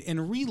know,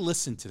 and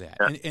re-listen to that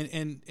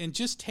and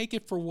just take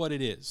it for what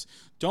it is.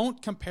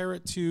 Don't compare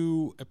it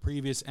to a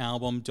previous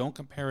album. Don't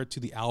compare it to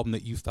the album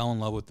that you fell in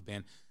love with the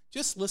band.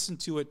 Just listen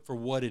to it for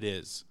what it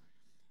is.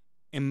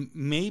 And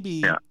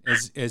maybe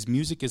as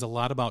music is a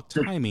lot about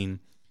timing,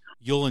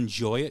 you'll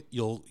enjoy it.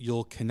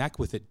 You'll connect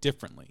with it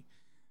differently.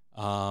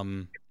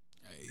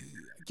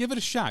 Give it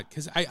a shot,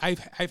 because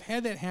I've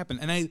had that happen,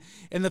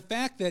 and the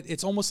fact that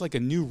it's almost like a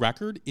new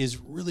record is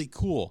really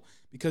cool,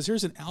 because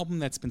here's an album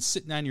that's been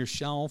sitting on your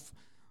shelf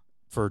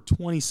for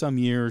 20 some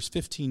years,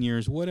 15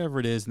 years, whatever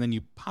it is, and then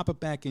you pop it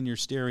back in your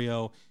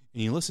stereo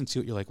and you listen to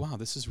it. You're like, wow,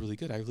 this is really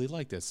good. I really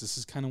like this. This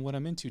is kind of what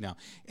I'm into now,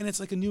 and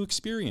it's like a new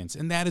experience,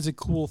 and that is a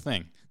cool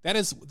thing. That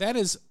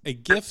is a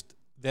gift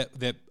that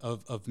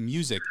of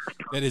music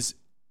that is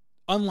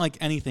unlike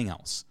anything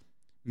else.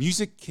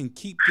 Music can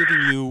keep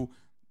giving you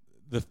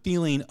the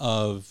feeling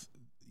of,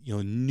 you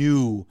know,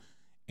 new,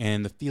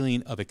 and the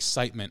feeling of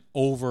excitement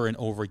over and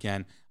over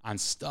again on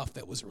stuff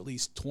that was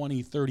released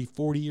 20, 30,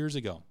 40 years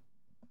ago.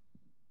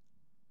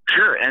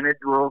 Sure, and it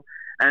will,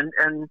 and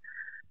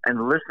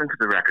listen to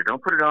the record.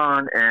 Don't put it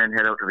on and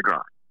head out to the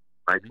garage.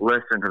 Like,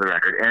 listen to the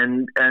record,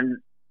 and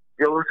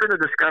you'll sort of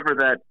discover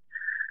that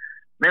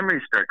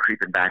memories start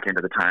creeping back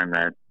into the time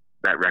that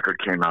record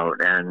came out,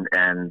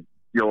 and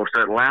you'll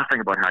start laughing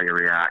about how you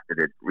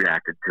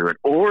reacted to it,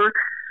 or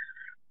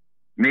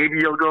maybe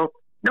you'll go,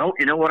 no,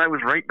 you know what? I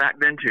was right back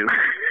then too.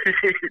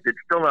 It's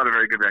still not a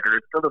very good record.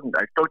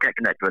 I still can't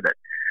connect with it.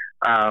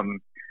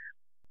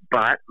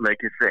 But like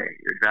you say,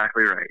 you're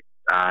exactly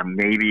right.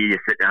 Maybe you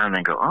sit down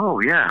and go,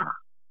 oh yeah.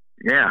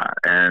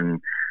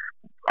 And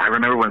I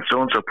remember when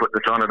so-and-so put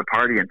this on at a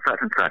party and such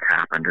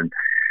happened.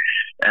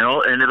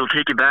 And it'll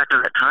take you back to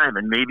that time.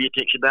 And maybe it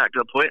takes you back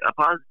to a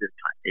positive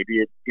time. Maybe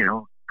it, you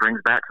know,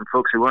 brings back some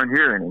folks who aren't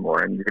here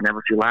anymore, and you can have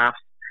a few laughs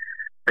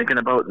thinking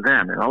about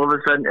them. And all of a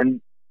sudden,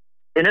 and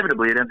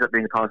inevitably, it ends up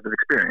being a positive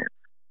experience.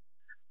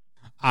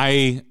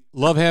 I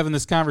love having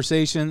this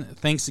conversation.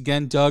 Thanks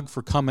again, Doug,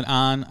 for coming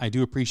on. I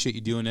do appreciate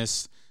you doing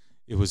this.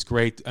 It was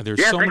great.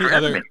 There's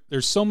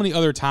so many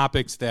other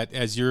topics that,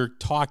 as you're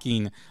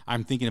talking,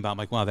 I'm thinking about. I'm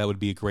like, wow, that would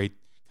be a great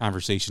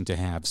conversation to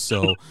have.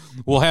 So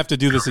we'll have to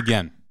do this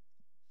again.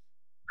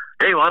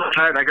 Hey, well, I'm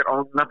tired. I got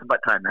nothing but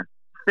time, man.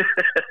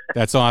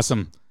 That's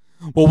awesome.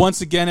 Well, once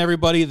again,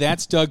 everybody,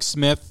 that's Doug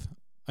Smith,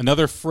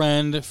 another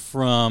friend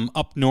from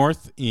up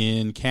north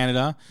in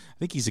Canada. I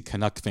think he's a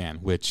Canuck fan,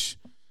 which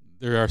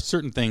there are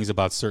certain things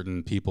about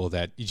certain people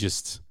that you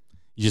just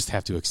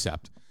have to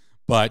accept.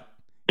 But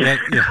we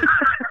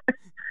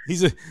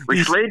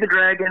slayed the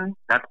dragon.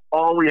 That's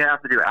all we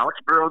have to do. Alex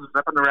Burrows is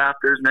up in the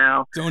rafters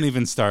now. Don't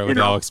even start with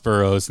Alex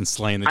Burrows and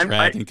slaying the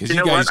dragon, because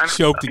you guys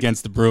choked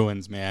against the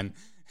Bruins, man.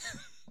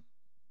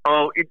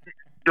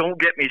 Don't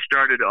get me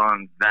started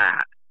on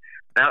that.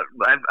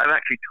 I've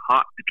actually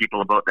talked to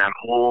people about that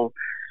whole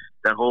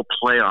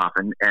playoff,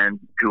 and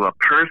to a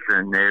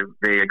person,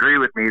 they agree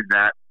with me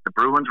that the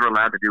Bruins were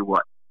allowed to do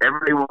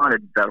whatever they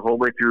wanted that whole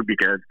way through,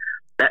 because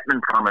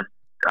Bettman promised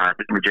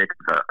Jimmy Jacobs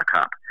a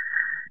cup,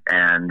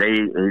 and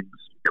it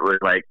was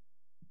like,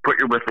 put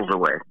your whistles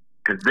away,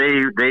 because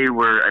they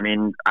were. I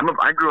mean,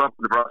 I grew up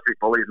with the Broad Street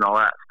Bullies and all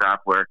that stuff,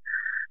 where,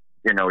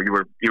 you know, you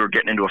were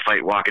getting into a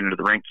fight walking into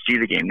the rink to see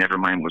the game, never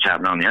mind what's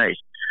happening on the ice.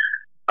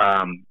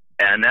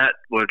 And that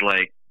was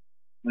like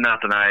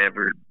nothing I've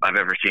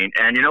ever seen.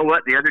 And you know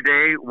what? The other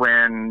day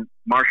when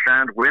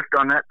Marchand whiffed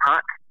on that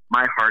puck,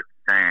 my heart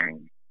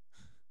sang.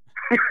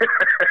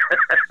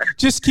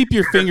 Just keep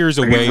your fingers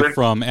away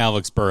from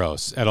Alex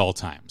Burrows at all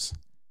times.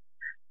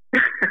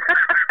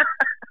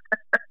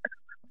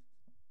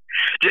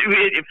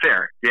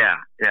 Fair, yeah.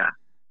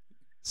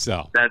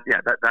 So that's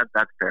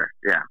fair,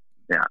 yeah.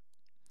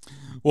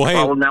 Well, hey.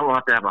 Well, now we'll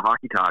have to have a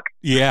hockey talk.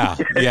 Yeah,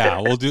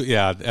 we'll do.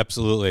 Yeah,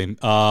 absolutely.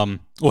 Well,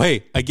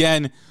 hey,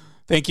 again,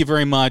 thank you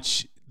very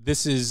much.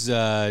 This is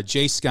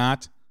Jay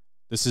Scott.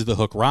 This is The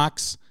Hook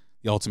Rocks,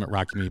 the Ultimate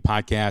Rock Community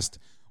Podcast.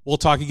 We'll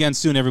talk again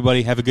soon,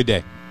 everybody. Have a good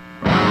day.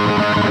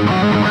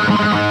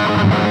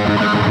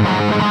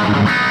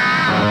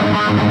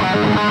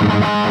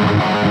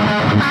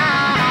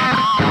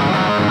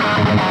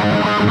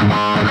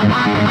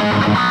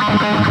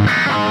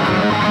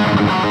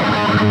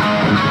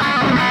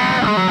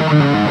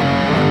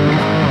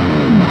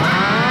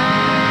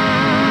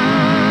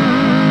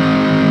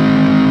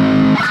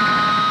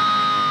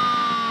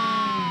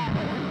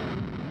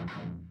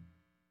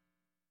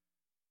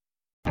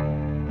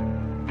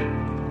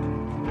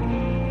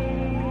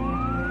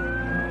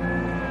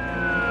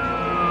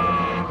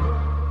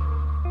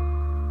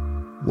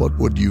 What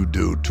would you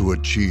do to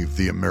achieve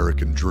the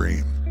American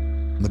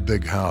dream? The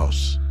big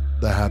house,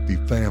 the happy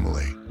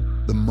family,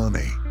 the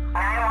money.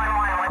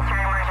 911, what's your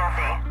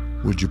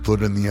emergency? Would you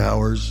put in the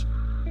hours?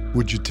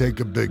 Would you take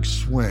a big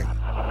swing?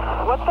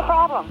 What's the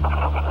problem?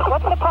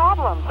 What's the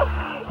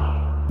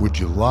problem? Would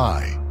you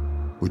lie?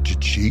 Would you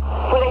cheat?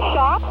 Were they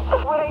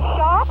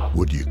shot?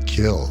 would you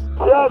kill?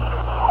 Yes.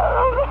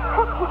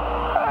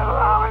 My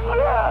mom and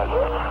dad.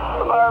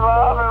 My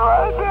mom and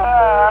my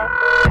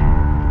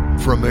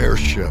dad. From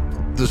Airship,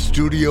 the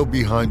studio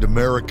behind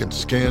American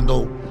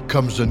Scandal,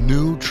 comes a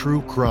new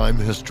true crime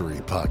history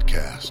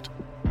podcast.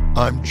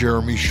 I'm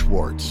Jeremy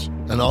Schwartz,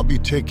 and I'll be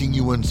taking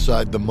you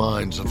inside the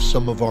minds of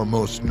some of our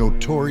most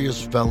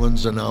notorious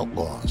felons and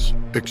outlaws,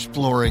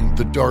 exploring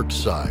the dark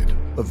side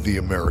of the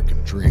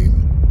American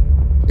dream.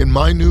 In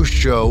my new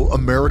show,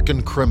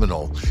 American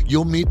Criminal,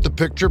 you'll meet the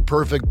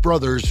picture-perfect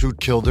brothers who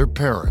killed their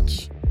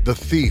parents, the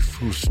thief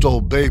who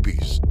stole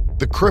babies,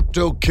 the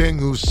crypto king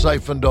who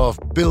siphoned off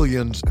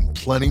billions, and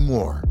plenty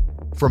more.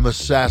 From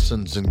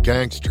assassins and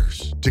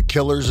gangsters to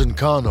killers and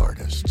con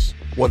artists.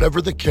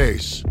 Whatever the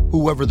case,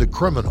 whoever the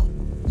criminal,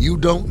 you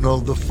don't know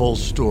the full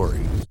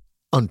story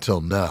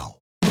until now.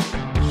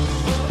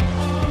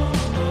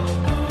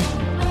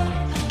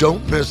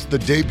 Don't miss the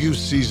debut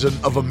season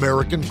of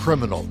American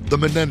Criminal, The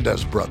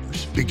Menendez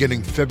Brothers,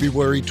 beginning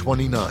February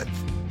 29th.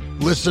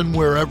 Listen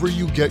wherever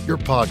you get your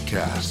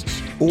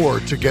podcasts, or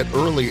to get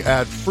early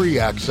ad-free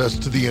access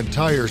to the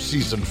entire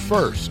season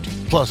first,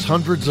 plus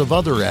hundreds of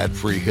other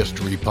ad-free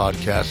history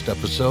podcast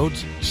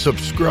episodes,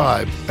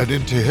 subscribe at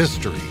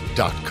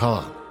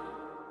IntoHistory.com.